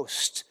to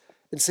boast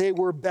and say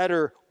we're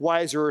better,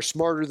 wiser, or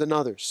smarter than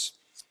others.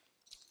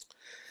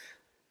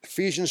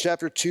 Ephesians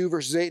chapter 2,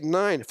 verses 8 and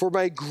 9. "For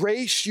by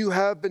grace you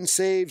have been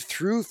saved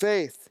through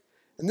faith.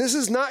 And this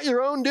is not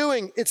your own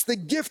doing. It's the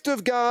gift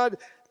of God,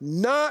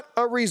 not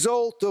a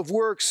result of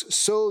works,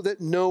 so that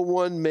no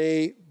one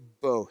may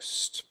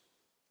boast."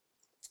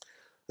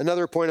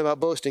 Another point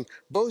about boasting.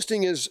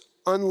 Boasting is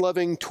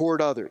unloving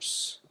toward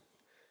others.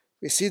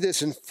 We see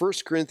this in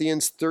 1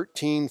 Corinthians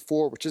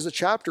 13:4, which is a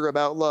chapter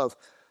about love.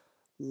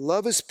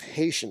 Love is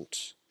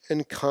patient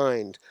and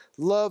kind.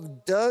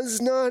 Love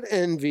does not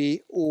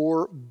envy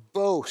or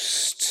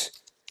boast.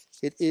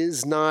 It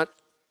is not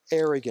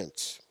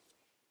arrogant.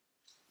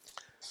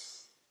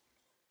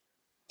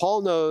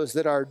 Paul knows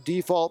that our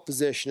default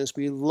position is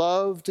we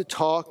love to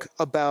talk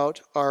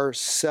about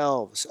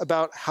ourselves,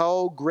 about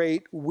how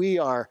great we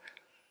are.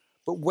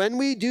 But when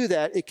we do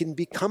that, it can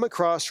come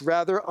across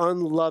rather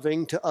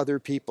unloving to other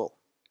people.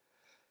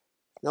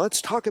 Now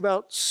let's talk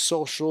about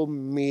social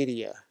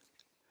media.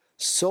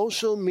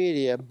 Social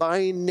media,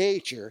 by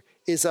nature,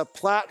 is a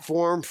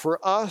platform for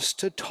us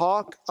to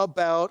talk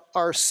about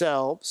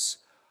ourselves,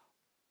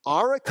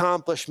 our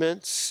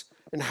accomplishments,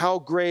 and how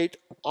great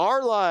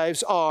our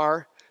lives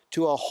are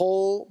to a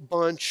whole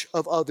bunch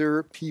of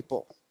other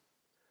people.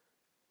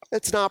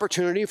 It's an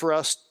opportunity for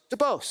us to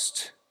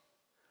boast.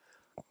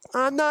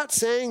 I'm not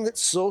saying that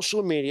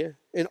social media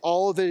and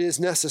all of it is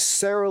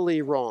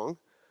necessarily wrong,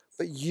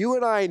 but you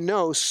and I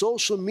know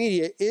social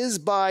media is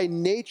by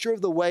nature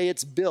of the way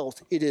it's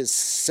built. It is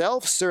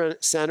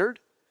self-centered,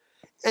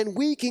 and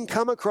we can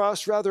come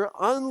across rather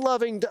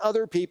unloving to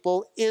other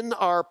people in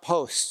our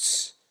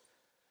posts.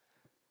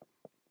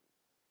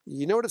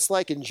 You know what it's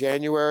like in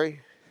January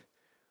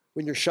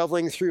when you're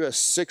shoveling through a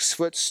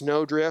 6-foot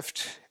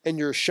snowdrift and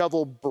your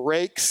shovel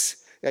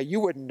breaks? Yeah, you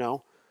wouldn't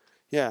know.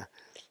 Yeah.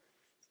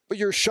 But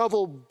your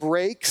shovel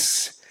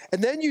breaks,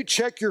 and then you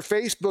check your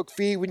Facebook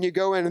feed when you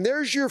go in, and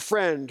there's your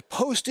friend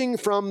posting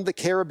from the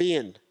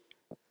Caribbean,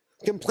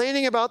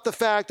 complaining about the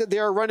fact that they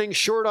are running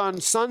short on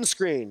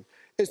sunscreen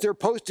as they're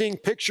posting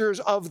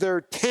pictures of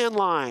their tan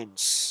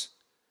lines.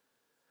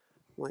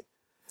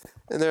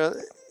 And they're,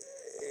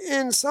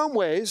 in some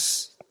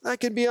ways, that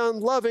can be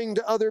unloving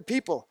to other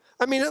people.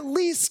 I mean, at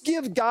least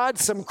give God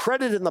some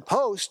credit in the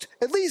post.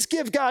 At least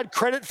give God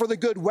credit for the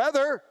good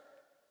weather.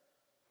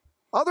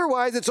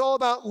 Otherwise, it's all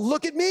about,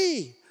 look at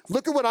me.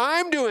 Look at what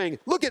I'm doing.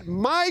 Look at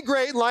my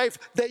great life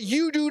that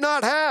you do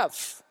not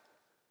have.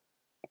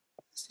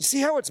 You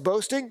see how it's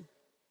boasting?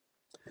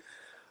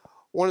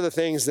 One of the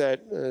things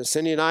that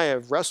Cindy and I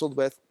have wrestled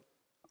with,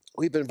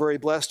 we've been very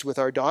blessed with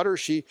our daughter.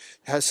 She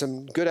has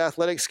some good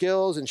athletic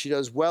skills, and she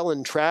does well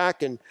in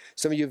track. And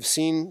some of you have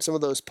seen some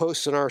of those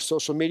posts on our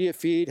social media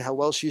feed, how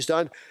well she's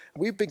done.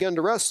 We've begun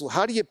to wrestle.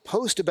 How do you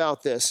post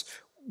about this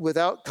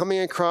without coming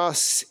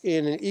across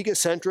in an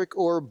egocentric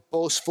or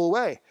boastful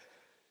way?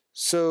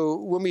 So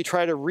when we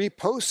try to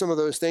repost some of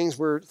those things,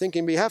 we're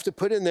thinking we have to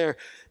put in there,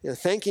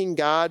 thanking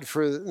God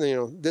for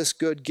this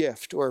good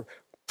gift, or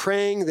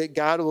praying that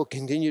God will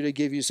continue to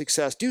give you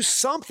success. Do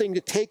something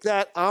to take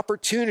that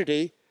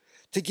opportunity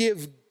to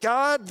give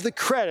God the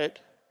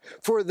credit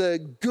for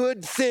the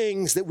good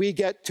things that we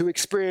get to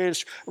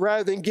experience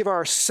rather than give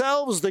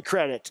ourselves the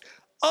credit.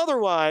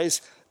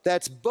 Otherwise,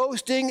 that's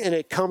boasting, and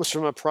it comes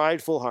from a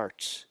prideful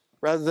heart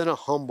rather than a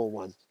humble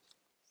one.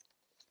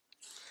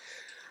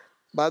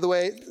 By the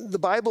way, the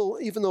Bible,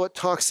 even though it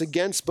talks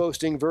against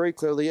boasting very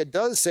clearly, it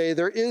does say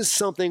there is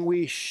something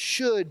we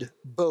should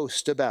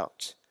boast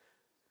about.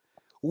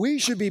 We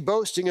should be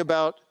boasting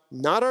about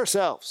not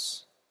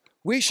ourselves.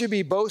 We should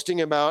be boasting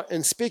about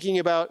and speaking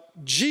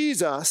about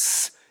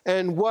Jesus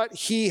and what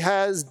he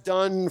has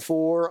done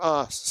for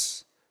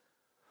us.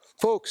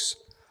 Folks,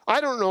 I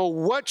don't know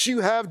what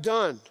you have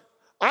done.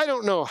 I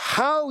don't know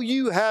how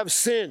you have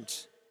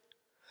sinned.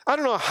 I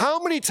don't know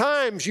how many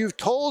times you've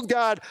told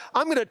God,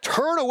 I'm going to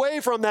turn away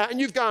from that, and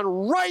you've gone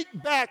right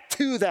back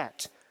to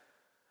that.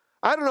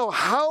 I don't know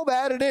how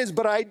bad it is,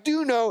 but I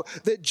do know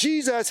that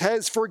Jesus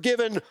has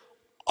forgiven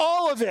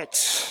all of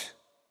it.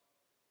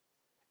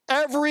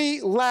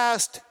 Every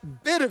last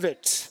bit of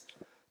it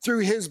through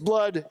his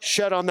blood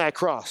shed on that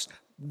cross.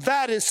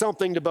 That is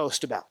something to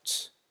boast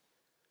about.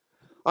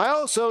 I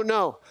also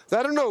know that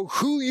I don't know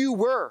who you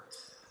were.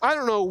 I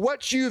don't know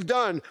what you've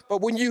done, but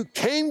when you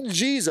came to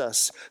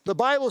Jesus, the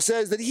Bible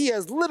says that he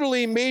has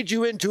literally made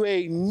you into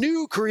a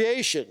new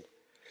creation.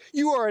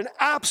 You are an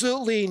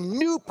absolutely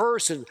new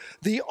person.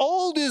 The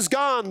old is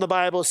gone, the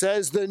Bible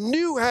says. The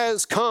new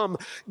has come.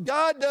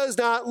 God does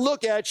not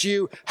look at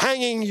you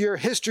hanging your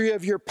history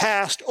of your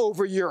past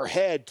over your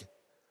head.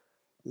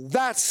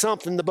 That's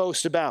something to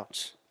boast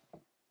about.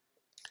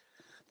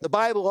 The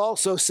Bible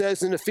also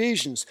says in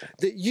Ephesians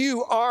that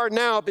you are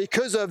now,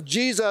 because of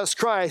Jesus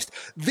Christ,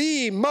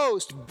 the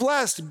most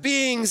blessed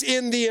beings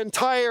in the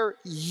entire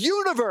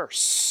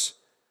universe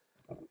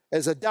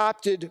as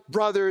adopted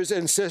brothers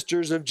and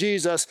sisters of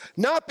Jesus,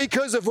 not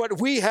because of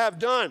what we have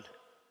done,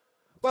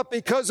 but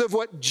because of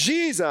what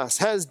Jesus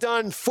has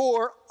done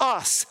for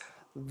us.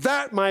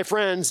 That, my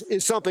friends,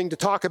 is something to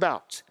talk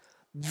about.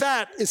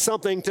 That is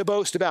something to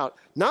boast about.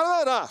 Not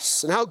about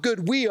us and how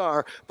good we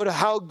are, but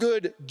how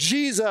good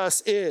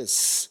Jesus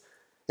is.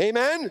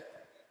 Amen?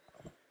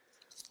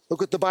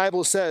 Look what the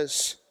Bible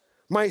says.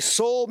 My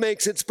soul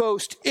makes its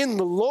boast in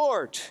the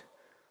Lord.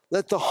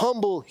 Let the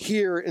humble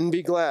hear and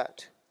be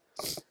glad.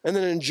 And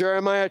then in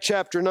Jeremiah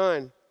chapter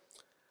 9,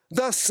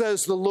 thus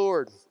says the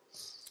Lord,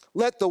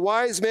 let the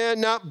wise man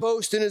not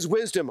boast in his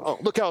wisdom. Oh,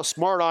 look how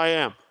smart I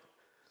am.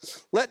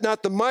 Let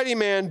not the mighty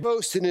man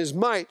boast in his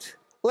might.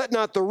 Let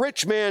not the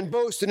rich man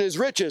boast in his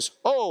riches.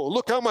 Oh,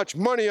 look how much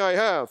money I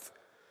have.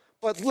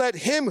 But let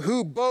him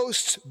who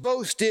boasts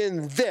boast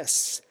in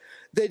this,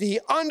 that he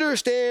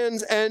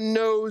understands and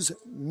knows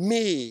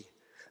me,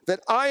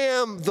 that I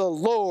am the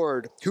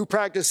Lord who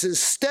practices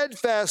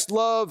steadfast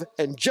love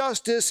and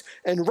justice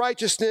and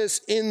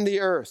righteousness in the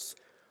earth.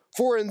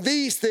 For in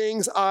these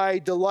things I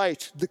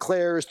delight,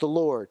 declares the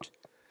Lord.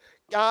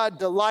 God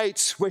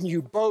delights when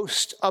you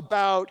boast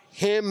about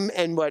him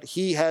and what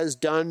he has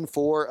done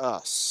for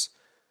us.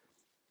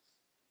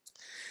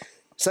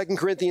 2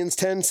 Corinthians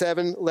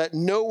 10:7, let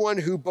the one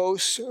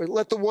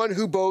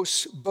who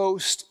boasts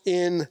boast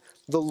in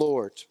the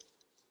Lord.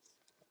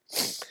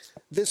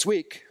 This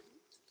week,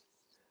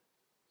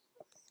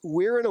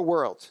 we're in a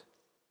world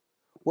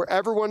where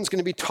everyone's going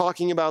to be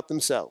talking about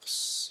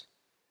themselves.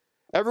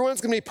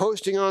 Everyone's going to be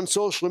posting on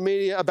social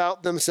media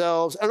about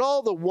themselves and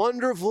all the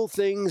wonderful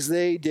things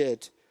they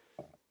did.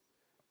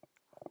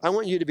 I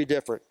want you to be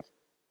different.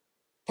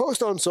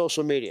 Post on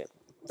social media.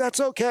 That's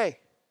okay.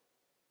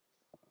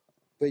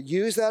 But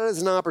use that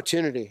as an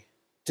opportunity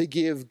to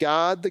give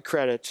God the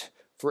credit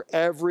for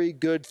every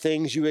good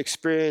things you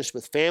experienced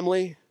with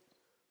family,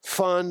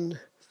 fun,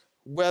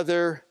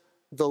 weather,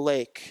 the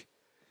lake.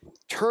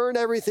 Turn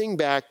everything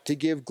back to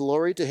give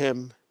glory to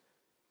Him,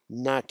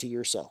 not to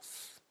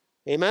yourself.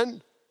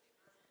 Amen?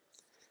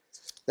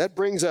 That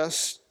brings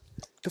us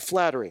to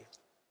flattery.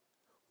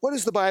 What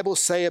does the Bible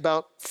say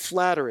about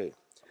flattery?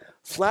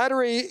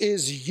 Flattery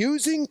is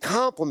using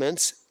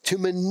compliments to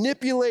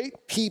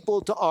manipulate people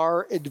to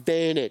our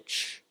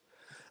advantage.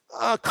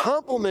 A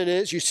compliment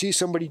is you see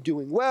somebody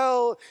doing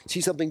well,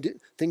 see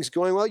things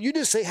going well. You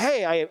just say,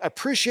 hey, I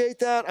appreciate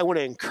that. I want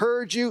to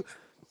encourage you.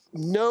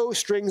 No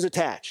strings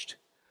attached.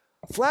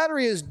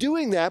 Flattery is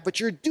doing that, but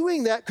you're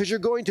doing that because you're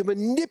going to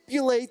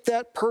manipulate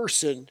that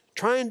person,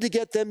 trying to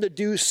get them to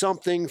do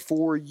something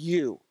for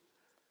you.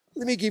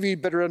 Let me give you a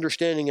better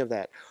understanding of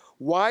that.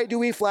 Why do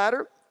we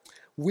flatter?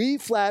 We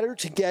flatter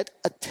to get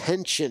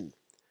attention.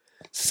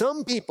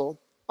 Some people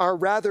are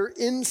rather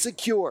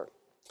insecure.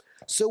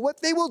 So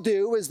what they will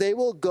do is they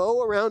will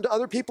go around to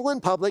other people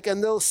in public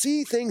and they'll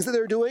see things that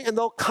they're doing and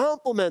they'll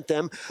compliment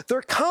them.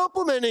 They're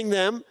complimenting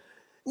them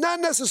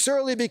not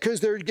necessarily because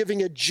they're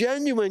giving a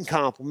genuine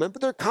compliment,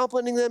 but they're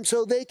complimenting them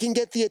so they can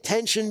get the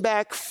attention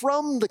back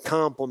from the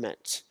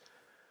compliment.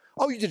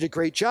 Oh, you did a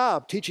great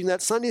job teaching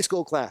that Sunday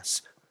school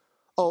class.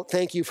 Oh,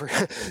 thank you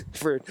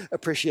for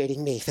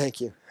appreciating me.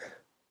 Thank you.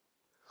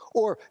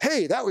 Or,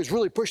 hey, that was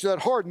really pushing that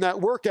hard in that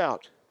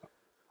workout.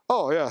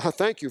 Oh, yeah,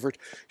 thank you for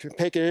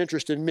taking an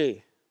interest in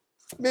me.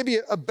 Maybe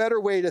a better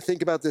way to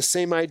think about this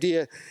same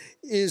idea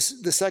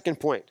is the second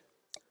point.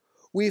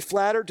 We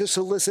flatter to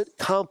solicit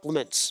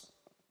compliments.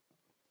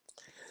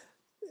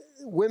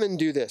 Women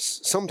do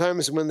this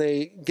sometimes when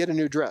they get a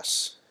new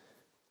dress.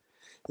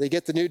 They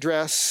get the new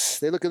dress,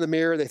 they look in the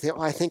mirror, they think,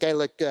 oh, I think I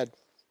look good.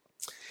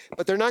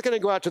 But they're not going to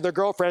go out to their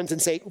girlfriends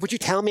and say, would you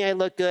tell me I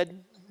look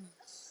good?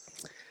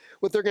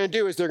 What they're going to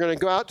do is they're going to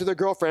go out to their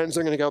girlfriends,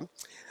 they're going to go,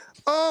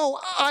 oh,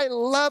 I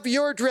love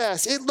your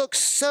dress. It looks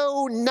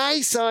so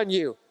nice on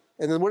you.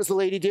 And then what does the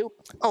lady do?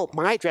 Oh,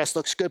 my dress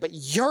looks good, but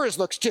yours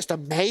looks just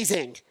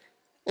amazing.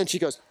 And she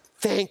goes,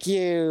 thank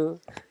you.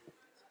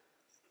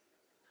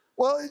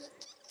 Well,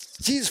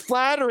 she's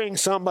flattering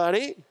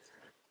somebody,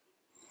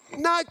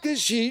 not because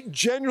she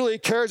genuinely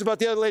cares about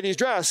the other lady's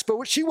dress,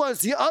 but she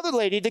wants the other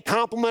lady to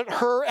compliment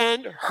her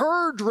and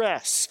her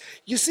dress.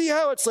 You see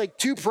how it's like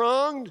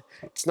two-pronged?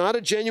 It's not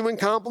a genuine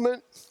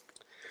compliment.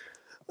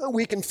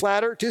 We can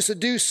flatter to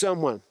seduce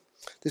someone.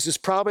 This is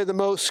probably the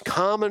most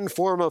common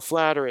form of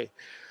flattery,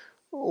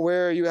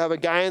 where you have a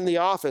guy in the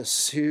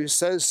office who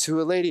says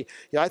to a lady,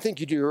 yeah, I think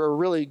you do a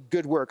really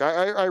good work.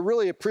 I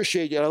really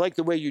appreciate you. I like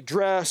the way you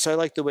dress. I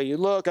like the way you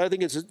look. I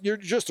think you're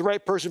just the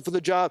right person for the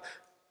job.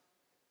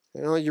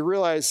 You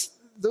realize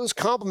those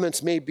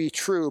compliments may be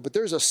true, but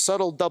there's a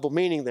subtle double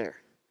meaning there.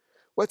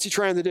 What's he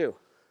trying to do?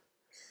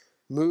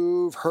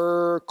 Move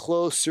her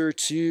closer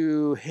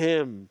to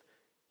him.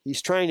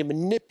 He's trying to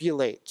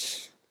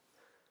manipulate.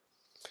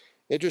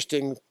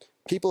 Interesting.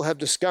 People have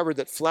discovered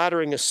that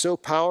flattering is so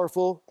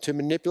powerful to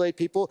manipulate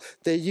people.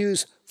 They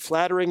use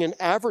flattering in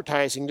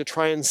advertising to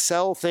try and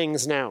sell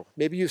things now.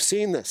 Maybe you've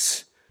seen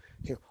this.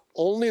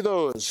 Only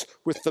those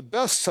with the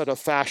best set of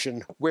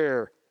fashion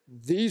wear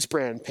these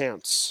brand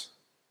pants.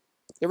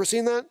 Ever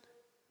seen that?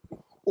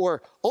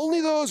 Or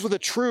only those with a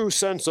true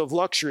sense of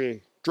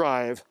luxury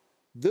drive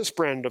this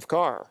brand of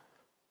car.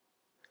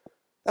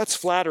 That's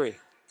flattery.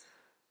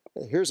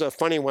 Here's a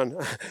funny one.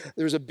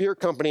 There's a beer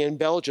company in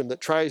Belgium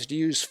that tries to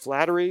use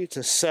flattery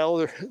to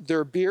sell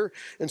their beer.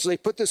 And so they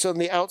put this on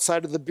the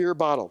outside of the beer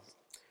bottle.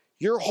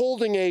 You're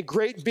holding a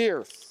great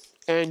beer,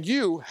 and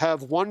you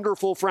have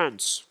wonderful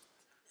friends.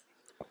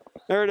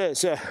 There it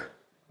is. Yeah.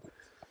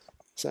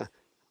 So,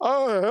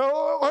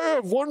 I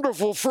have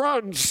wonderful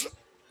friends.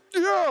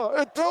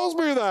 Yeah, it tells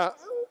me that.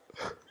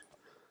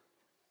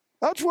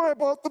 That's why I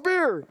bought the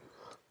beer.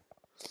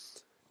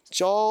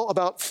 It's all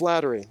about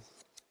flattery.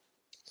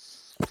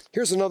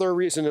 Here's another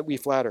reason that we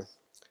flatter.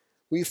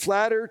 We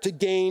flatter to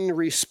gain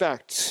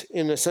respect.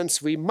 In a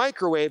sense, we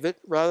microwave it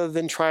rather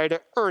than try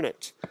to earn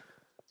it.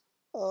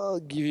 I'll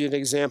give you an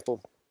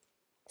example.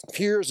 A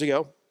few years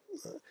ago,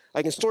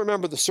 I can still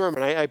remember the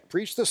sermon. I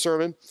preached the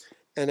sermon,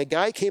 and a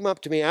guy came up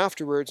to me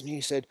afterwards, and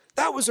he said,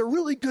 that was a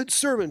really good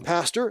sermon,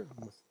 Pastor.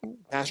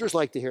 Pastors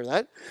like to hear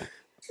that.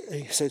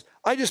 And he says,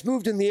 I just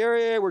moved in the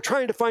area. We're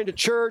trying to find a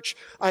church.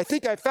 I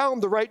think I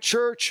found the right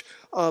church.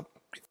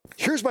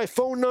 Here's my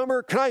phone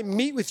number. Can I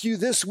meet with you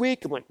this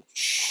week? I'm like,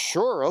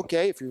 sure,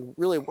 okay, if you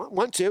really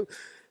want to.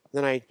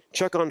 Then I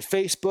check on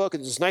Facebook,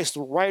 and there's a nice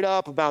little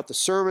write-up about the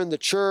sermon, the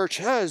church.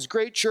 It's a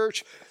great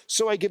church.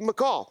 So I give him a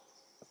call.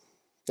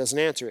 Doesn't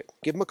answer it.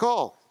 Give him a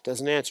call.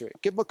 Doesn't answer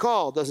it. Give him a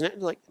call.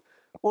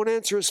 Won't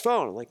answer his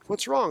phone. I'm like,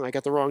 what's wrong? I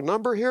got the wrong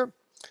number here?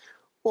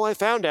 Well, I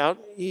found out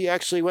he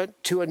actually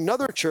went to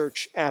another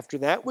church after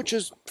that, which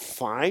is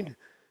fine.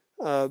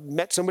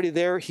 Met somebody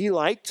there he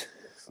liked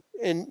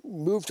and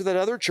moved to that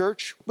other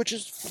church, which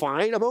is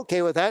fine. I'm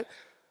okay with that.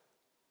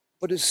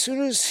 But as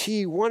soon as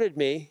he wanted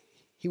me,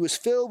 he was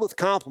filled with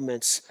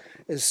compliments.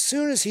 As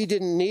soon as he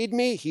didn't need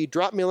me, he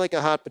dropped me like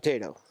a hot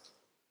potato.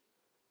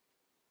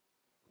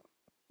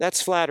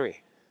 That's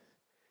flattery.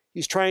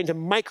 He's trying to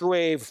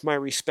microwave my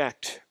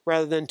respect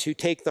rather than to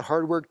take the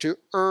hard work to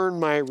earn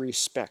my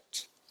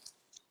respect.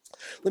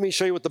 Let me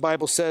show you what the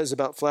Bible says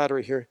about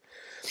flattery here.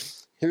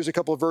 Here's a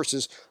couple of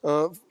verses.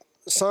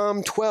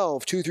 Psalm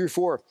 12,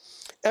 2-4.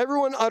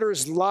 Everyone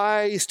utters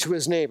lies to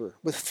his neighbor.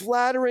 With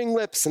flattering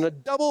lips and a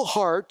double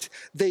heart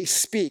they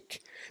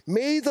speak.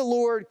 May the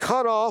Lord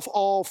cut off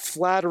all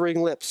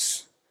flattering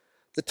lips.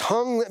 The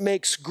tongue that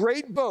makes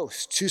great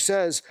boasts, who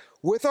says,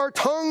 with our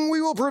tongue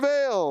we will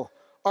prevail.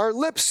 Our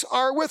lips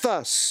are with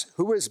us,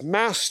 who is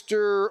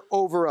master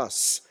over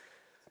us.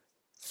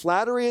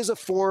 Flattery is a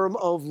form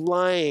of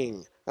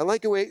lying. I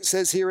like the way it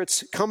says here,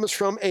 it comes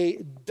from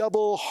a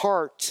double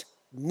heart,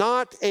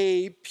 not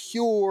a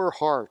pure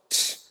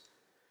heart.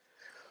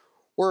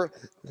 Or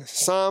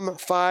Psalm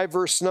 5,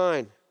 verse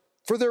 9.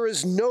 For there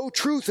is no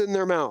truth in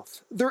their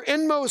mouth. Their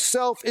inmost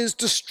self is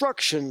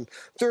destruction.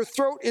 Their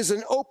throat is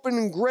an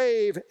open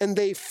grave, and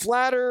they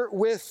flatter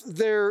with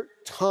their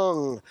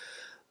tongue.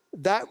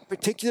 That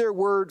particular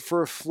word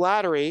for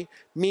flattery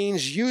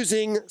means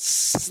using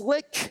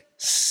slick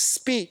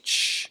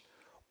speech,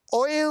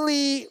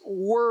 oily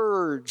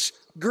words,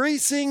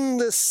 greasing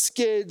the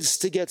skids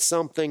to get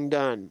something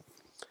done.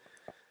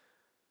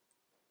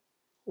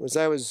 As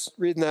I was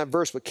reading that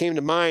verse, what came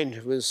to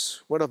mind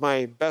was one of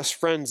my best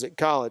friends at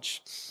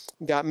college.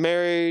 Got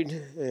married,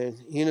 and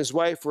he and his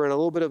wife were in a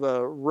little bit of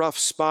a rough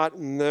spot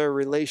in their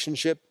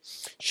relationship.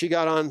 She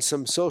got on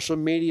some social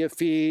media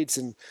feeds,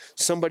 and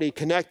somebody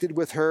connected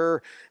with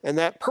her, and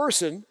that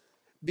person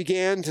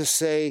began to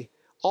say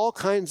all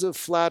kinds of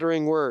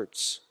flattering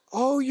words.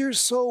 Oh, you're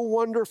so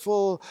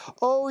wonderful.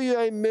 Oh, yeah,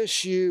 I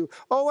miss you.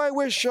 Oh, I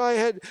wish I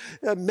had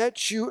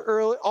met you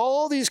early.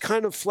 All these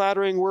kind of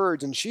flattering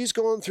words. And she's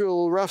going through a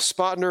little rough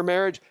spot in her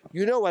marriage.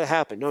 You know what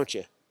happened, don't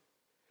you?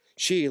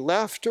 She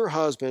left her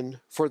husband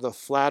for the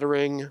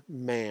flattering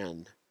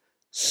man.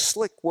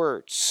 Slick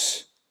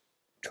words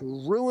to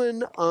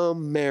ruin a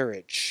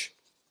marriage.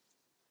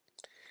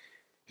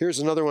 Here's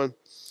another one.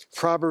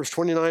 Proverbs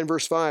 29,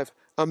 verse 5.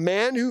 A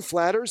man who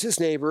flatters his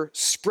neighbor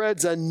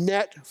spreads a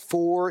net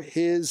for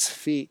his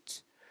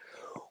feet.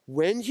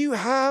 When you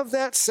have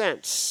that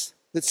sense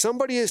that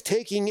somebody is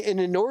taking an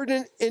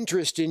inordinate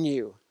interest in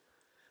you,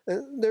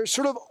 they're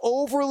sort of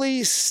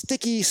overly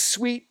sticky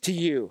sweet to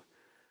you.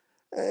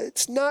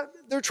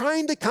 They're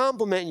trying to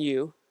compliment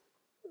you,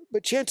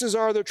 but chances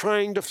are they're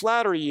trying to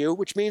flatter you,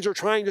 which means they're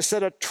trying to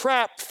set a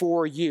trap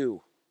for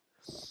you.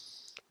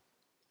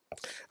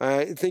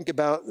 Think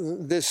about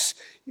this.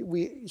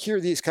 We hear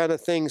these kind of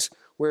things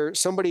where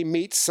somebody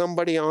meets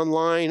somebody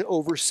online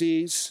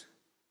overseas,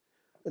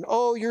 and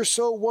oh, you're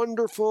so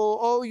wonderful,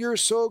 oh, you're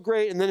so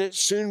great, and then it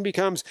soon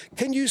becomes,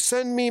 can you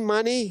send me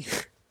money?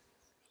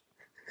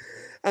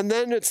 And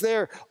then it's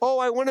there, oh,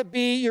 I want to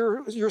be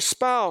your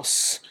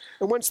spouse.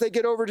 And once they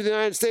get over to the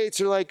United States,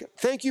 they're like,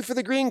 thank you for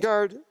the green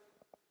card,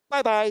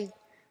 bye-bye.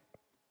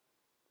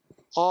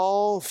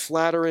 All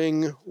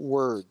flattering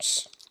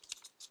words.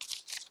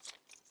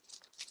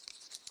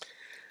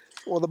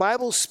 Well, the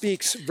Bible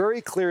speaks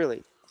very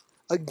clearly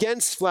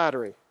against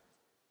flattery,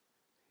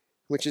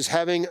 which is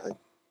having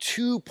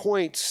 2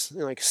 points,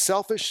 like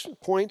selfish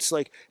points,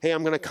 like, hey,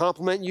 I'm going to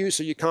compliment you,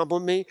 so you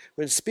compliment me.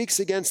 When it speaks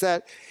against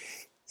that,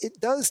 it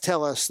does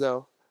tell us,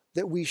 though,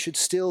 that we should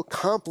still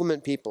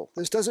compliment people.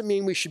 This doesn't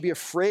mean we should be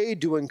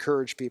afraid to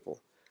encourage people.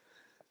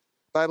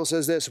 The Bible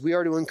says this, we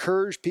are to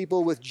encourage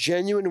people with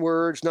genuine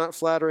words, not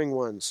flattering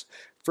ones.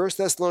 1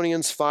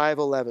 Thessalonians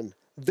 5:11.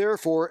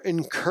 Therefore,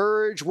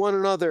 encourage one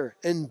another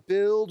and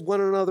build one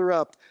another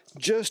up,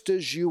 just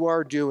as you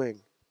are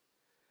doing.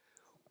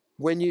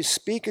 When you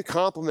speak a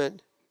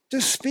compliment,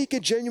 just speak a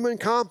genuine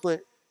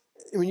compliment.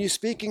 When you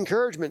speak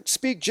encouragement,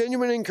 speak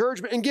genuine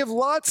encouragement and give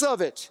lots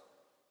of it.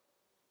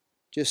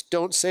 Just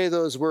don't say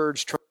those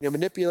words trying to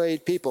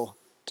manipulate people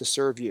to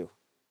serve you.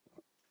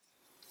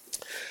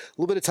 A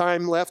little bit of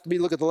time left. Let me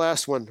look at the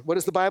last one. What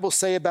does the Bible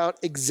say about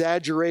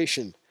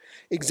exaggeration?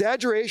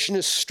 Exaggeration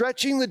is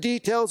stretching the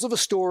details of a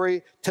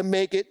story to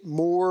make it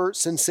more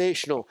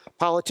sensational.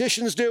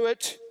 Politicians do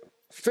it.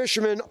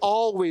 Fishermen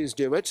always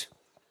do it.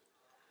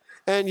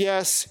 And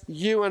yes,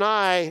 you and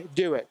I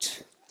do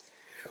it.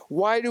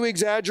 Why do we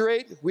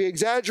exaggerate? We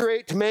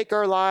exaggerate to make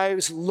our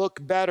lives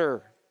look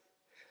better.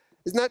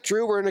 Isn't that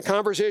true? We're in a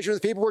conversation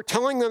with people. We're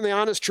telling them the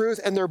honest truth,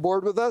 and they're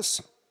bored with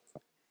us.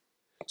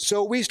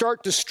 So we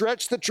start to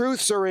stretch the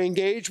truth so they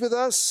engage with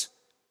us.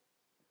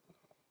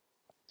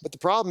 But the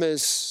problem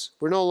is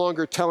we're no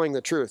longer telling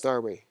the truth,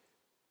 are we?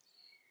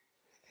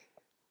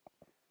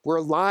 We're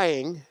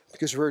lying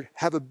because we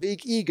have a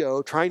big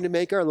ego trying to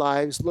make our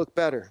lives look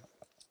better.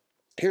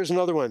 Here's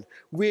another one.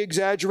 We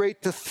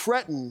exaggerate to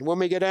threaten when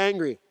we get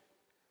angry.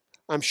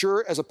 I'm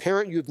sure as a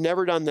parent you've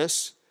never done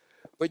this,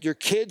 but your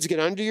kids get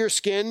under your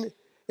skin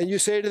and you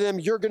say to them,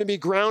 you're going to be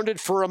grounded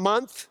for a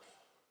month.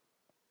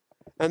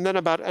 And then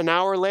about an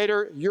hour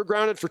later, you're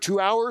grounded for 2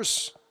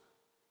 hours.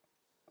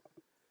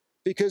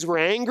 Because we're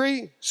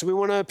angry, so we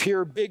want to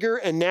appear bigger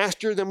and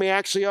nastier than we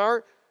actually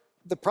are.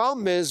 The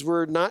problem is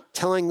we're not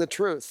telling the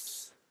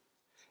truth.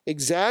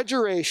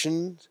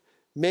 Exaggeration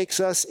makes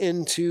us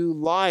into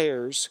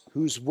liars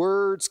whose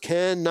words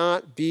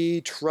cannot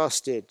be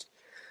trusted.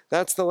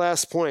 That's the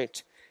last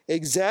point.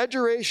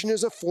 Exaggeration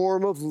is a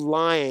form of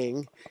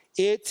lying.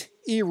 It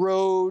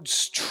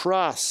erodes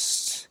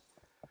trust.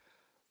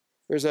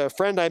 There's a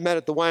friend I met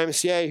at the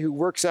YMCA who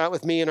works out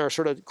with me in our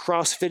sort of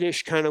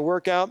CrossFit-ish kind of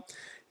workout.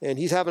 And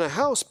he's having a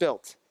house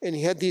built. And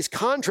he had these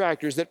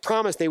contractors that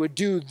promised they would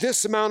do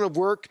this amount of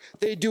work.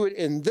 They do it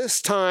in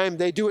this time.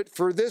 They do it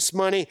for this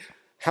money.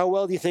 How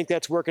well do you think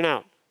that's working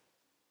out?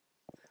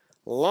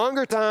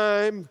 Longer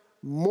time,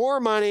 more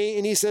money.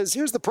 And he says,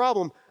 here's the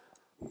problem.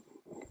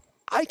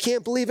 I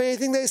can't believe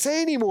anything they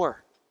say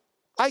anymore.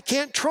 I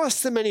can't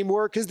trust them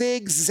anymore because they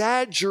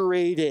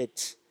exaggerate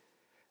it.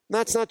 And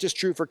that's not just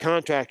true for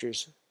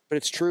contractors, but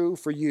it's true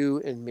for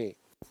you and me.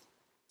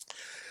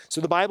 So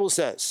the Bible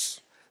says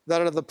that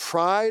out of the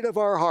pride of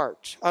our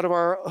heart, out of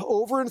our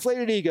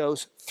overinflated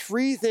egos,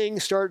 3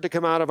 things start to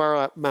come out of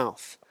our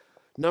mouth.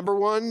 Number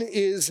 1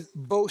 is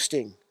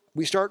boasting.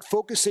 We start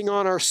focusing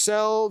on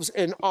ourselves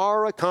and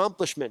our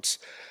accomplishments.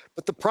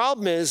 But the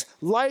problem is,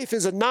 life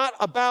is not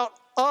about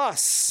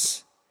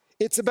us.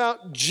 It's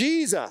about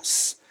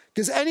Jesus.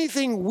 Because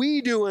anything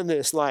we do in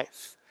this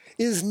life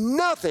is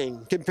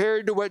nothing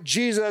compared to what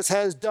Jesus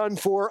has done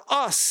for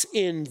us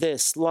in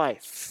this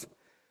life.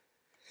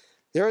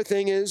 The other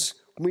thing is,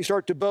 when we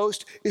start to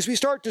boast, is we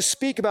start to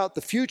speak about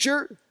the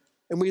future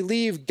and we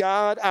leave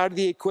God out of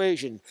the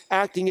equation,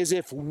 acting as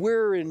if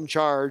we're in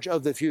charge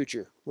of the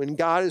future, when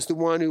God is the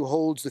one who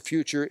holds the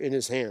future in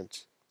his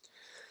hands.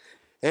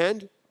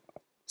 And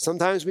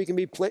sometimes we can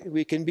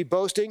be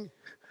boasting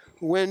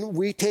when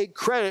we take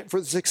credit for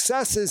the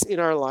successes in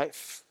our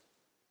life.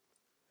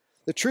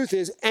 The truth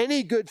is,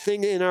 any good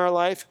thing in our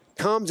life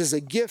comes as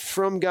a gift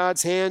from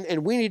God's hand,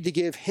 and we need to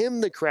give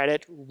him the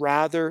credit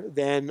rather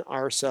than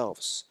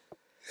ourselves.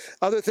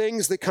 Other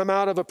things that come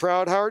out of a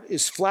proud heart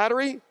is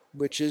flattery,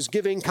 which is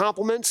giving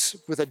compliments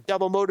with a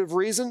double motive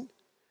reason,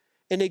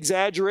 and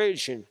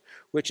exaggeration,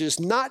 which is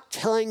not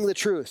telling the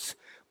truth,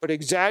 but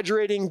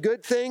exaggerating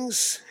good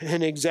things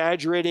and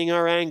exaggerating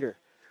our anger,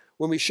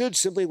 when we should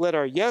simply let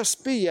our yes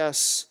be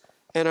yes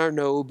and our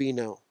no be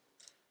no.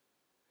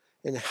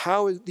 And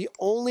how is the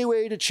only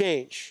way to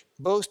change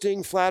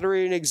boasting,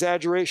 flattery, and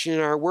exaggeration in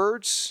our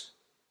words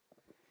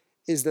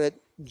is that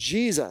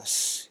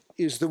Jesus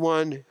is the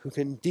one who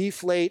can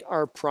deflate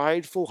our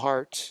prideful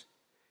heart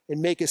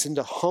and make us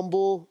into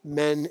humble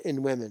men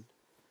and women.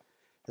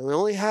 And we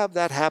only have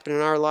that happen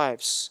in our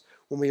lives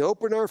when we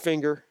open our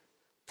finger,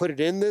 put it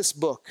in this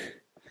book,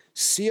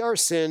 see our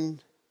sin,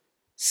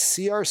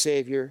 see our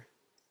Savior,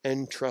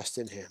 and trust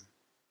in him.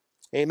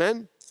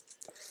 Amen?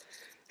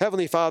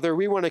 Heavenly Father,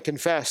 we want to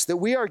confess that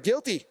we are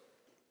guilty.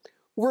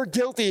 We're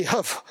guilty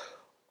of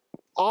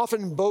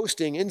often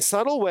boasting in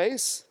subtle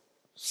ways,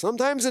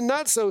 sometimes in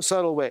not so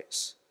subtle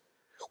ways.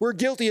 We're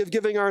guilty of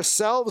giving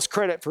ourselves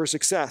credit for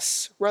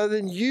success rather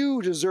than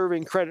you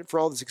deserving credit for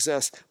all the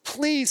success.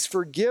 Please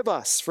forgive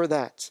us for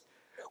that.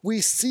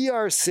 We see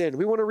our sin.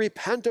 We want to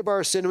repent of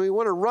our sin, and we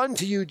want to run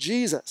to you,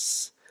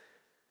 Jesus.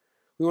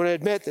 We want to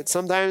admit that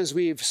sometimes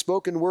we've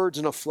spoken words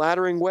in a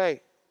flattering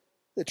way.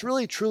 It's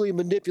really, truly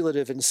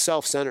manipulative and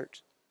self-centered.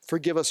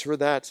 Forgive us for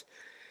that.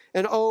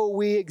 And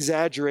we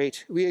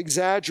exaggerate. We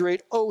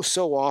exaggerate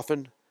so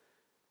often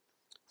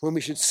when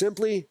we should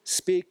simply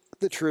speak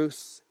the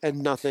truth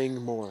and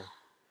nothing more,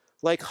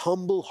 like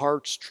humble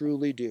hearts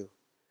truly do.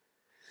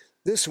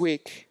 This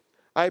week,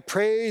 I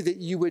pray that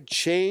you would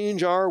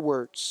change our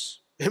words.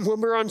 And when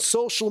we're on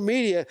social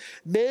media,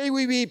 may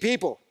we be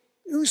people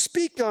who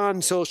speak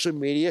on social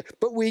media,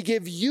 but we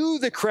give you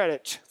the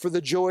credit for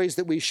the joys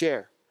that we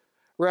share,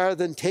 rather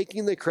than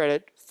taking the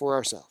credit for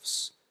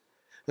ourselves.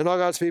 And all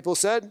God's people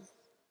said,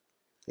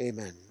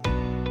 amen.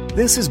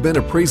 This has been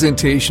a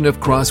presentation of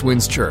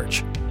Crosswinds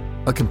Church.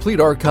 A complete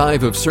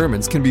archive of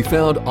sermons can be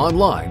found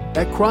online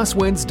at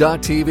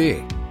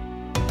crosswinds.tv.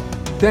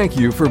 Thank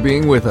you for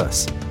being with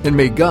us, and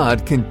may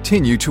God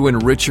continue to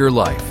enrich your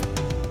life.